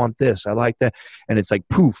this. I want this. I like that. And it's like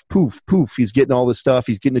poof, poof, poof. He's getting all this stuff.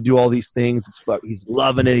 He's getting to do all these things. He's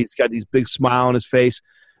loving it. He's got these big smile on his face.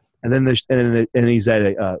 And then and he's at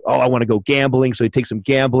I want to go gambling, so he takes him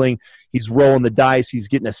gambling. He's rolling the dice. He's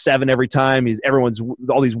getting a 7 every time.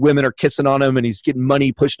 All these women are kissing on him, and he's getting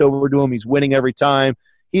money pushed over to him. He's winning every time.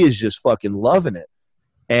 He is just fucking loving it.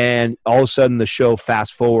 And all of a sudden, the show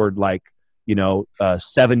fast forward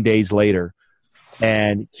 7 days later,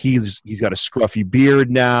 and he's got a scruffy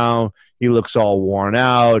beard now. He looks all worn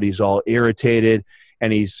out. He's all irritated.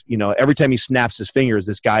 And he's, every time he snaps his fingers,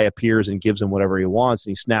 this guy appears and gives him whatever he wants. And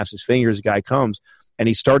he snaps his fingers, the guy comes, and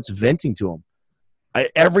he starts venting to him.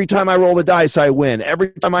 Every time I roll the dice, I win. Every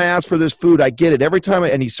time I ask for this food, I get it.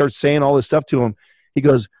 And he starts saying all this stuff to him. He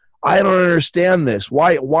goes, I don't understand this.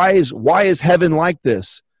 Why is heaven like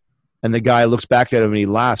this? And the guy looks back at him and he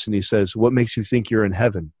laughs and he says, what makes you think you're in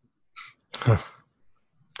heaven?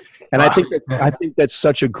 And I think that's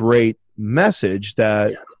such a great message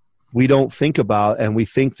that we don't think about, and we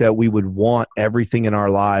think that we would want everything in our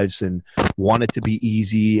lives and want it to be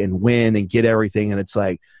easy and win and get everything. And it's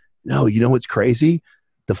like, no, you know what's crazy?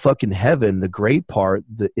 The fucking heaven, the great part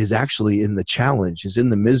is actually in the challenge, is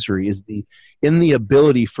in the misery, is in the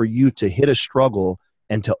ability for you to hit a struggle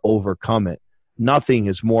and to overcome it. Nothing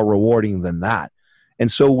is more rewarding than that. And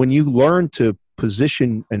so when you learn to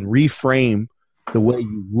position and reframe the way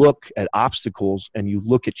you look at obstacles and you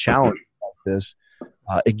look at challenges like this,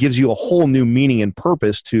 it gives you a whole new meaning and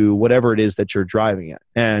purpose to whatever it is that you're driving at.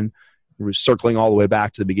 And we're circling all the way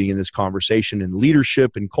back to the beginning of this conversation in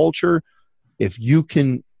leadership and culture. If you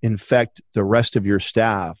can infect the rest of your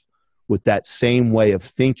staff with that same way of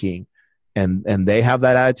thinking, and they have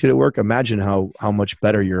that attitude at work, imagine how much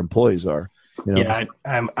better your employees are. Yeah,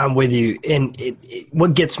 I'm with you. And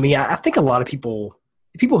what gets me, I think a lot of people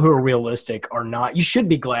who are realistic are not. You should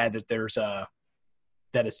be glad that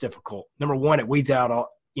that it's difficult. Number one, it weeds out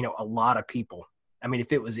a lot of people. I mean,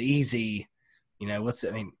 if it was easy, if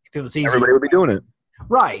it was easy, everybody would be doing it.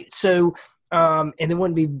 Right. So, and they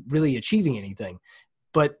wouldn't be really achieving anything.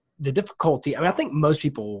 But the difficulty, I think most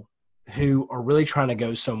people who are really trying to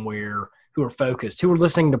go somewhere, who are focused, who are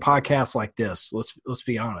listening to podcasts like this, let's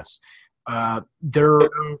be honest, they're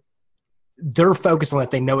focused on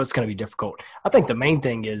it. They know it's going to be difficult. I think the main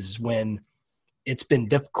thing is when it's been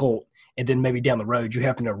difficult, and then maybe down the road you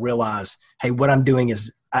happen to realize, hey, what I'm doing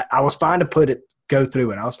is I was fine to go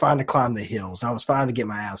through it. I was fine to climb the hills. I was fine to get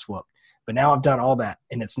my ass whooped. But now I've done all that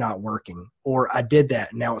and it's not working. Or I did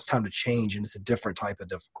that and now it's time to change and it's a different type of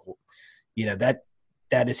difficult. That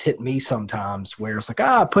has hit me sometimes where it's like,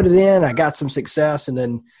 I put it in, I got some success, and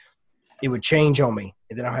then it would change on me.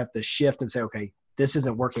 And then I'll have to shift and say, okay, this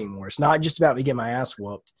isn't working anymore. It's not just about me getting my ass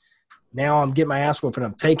whooped. Now I'm getting my ass whooped and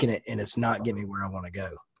I'm taking it and it's not getting me where I want to go.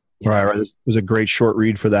 Right. There's a great short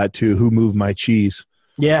read for that too. Who moved my cheese?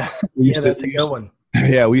 Yeah. That's a good one.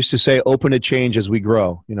 Yeah. We used to say open to change as we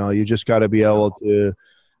grow. You just got to be able to,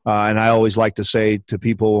 and I always like to say to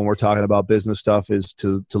people when we're talking about business stuff is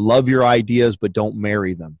to love your ideas, but don't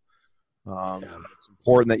marry them. It's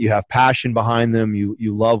important that you have passion behind them.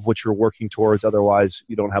 You love what you're working towards. Otherwise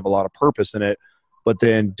you don't have a lot of purpose in it, but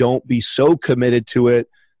then don't be so committed to it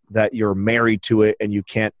that you're married to it and you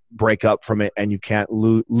can't break up from it and you can't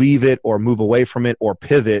leave it or move away from it or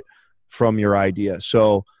pivot from your idea.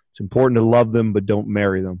 So it's important to love them, but don't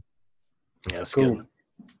marry them. Yeah, that's cool.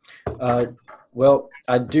 Good. Well,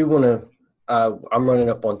 I do want to, I'm running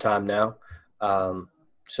up on time now.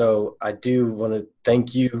 So I do want to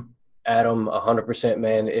thank you, Adam, 100%,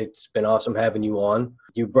 man. It's been awesome having you on.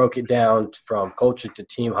 You broke it down from culture to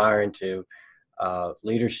team hiring to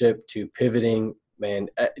leadership to pivoting. Man,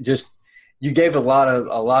 just you gave a lot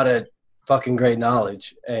of fucking great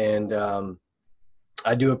knowledge, and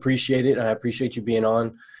I do appreciate it, and I appreciate you being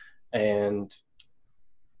on. And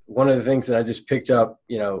one of the things that I just picked up,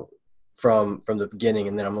 from the beginning,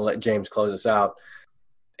 and then I'm gonna let James close us out.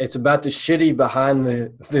 It's about the shitty behind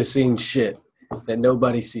the scenes shit that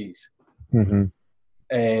nobody sees,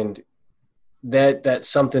 and that's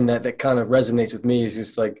something that kind of resonates with me. Is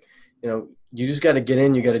just like, you just got to get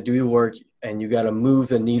in, you got to do your work, and you got to move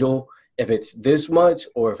the needle. If it's this much,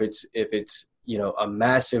 or if it's a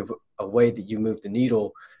massive way that you move the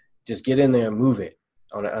needle, just get in there and move it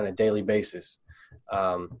on a daily basis,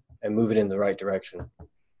 and move it in the right direction.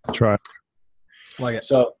 Try. Like it.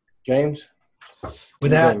 So, James, with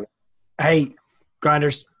that, hey,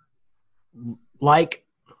 grinders,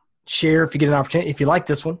 share if you get an opportunity. If you like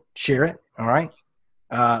this one, share it. All right.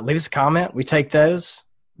 Leave us a comment. We take those.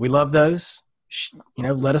 We love those.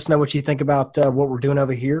 Let us know what you think about what we're doing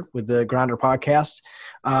over here with the Grinder Podcast.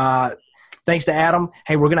 Thanks to Adam.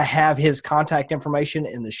 Hey, we're going to have his contact information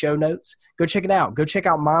in the show notes. Go check it out. Go check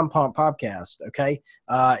out Mind Pump Podcast, okay?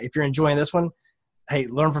 If you're enjoying this one, hey,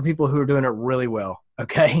 learn from people who are doing it really well,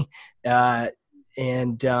 Okay.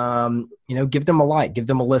 And give them a like, give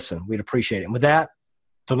them a listen. We'd appreciate it. And with that,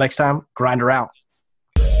 till next time, Grinder out.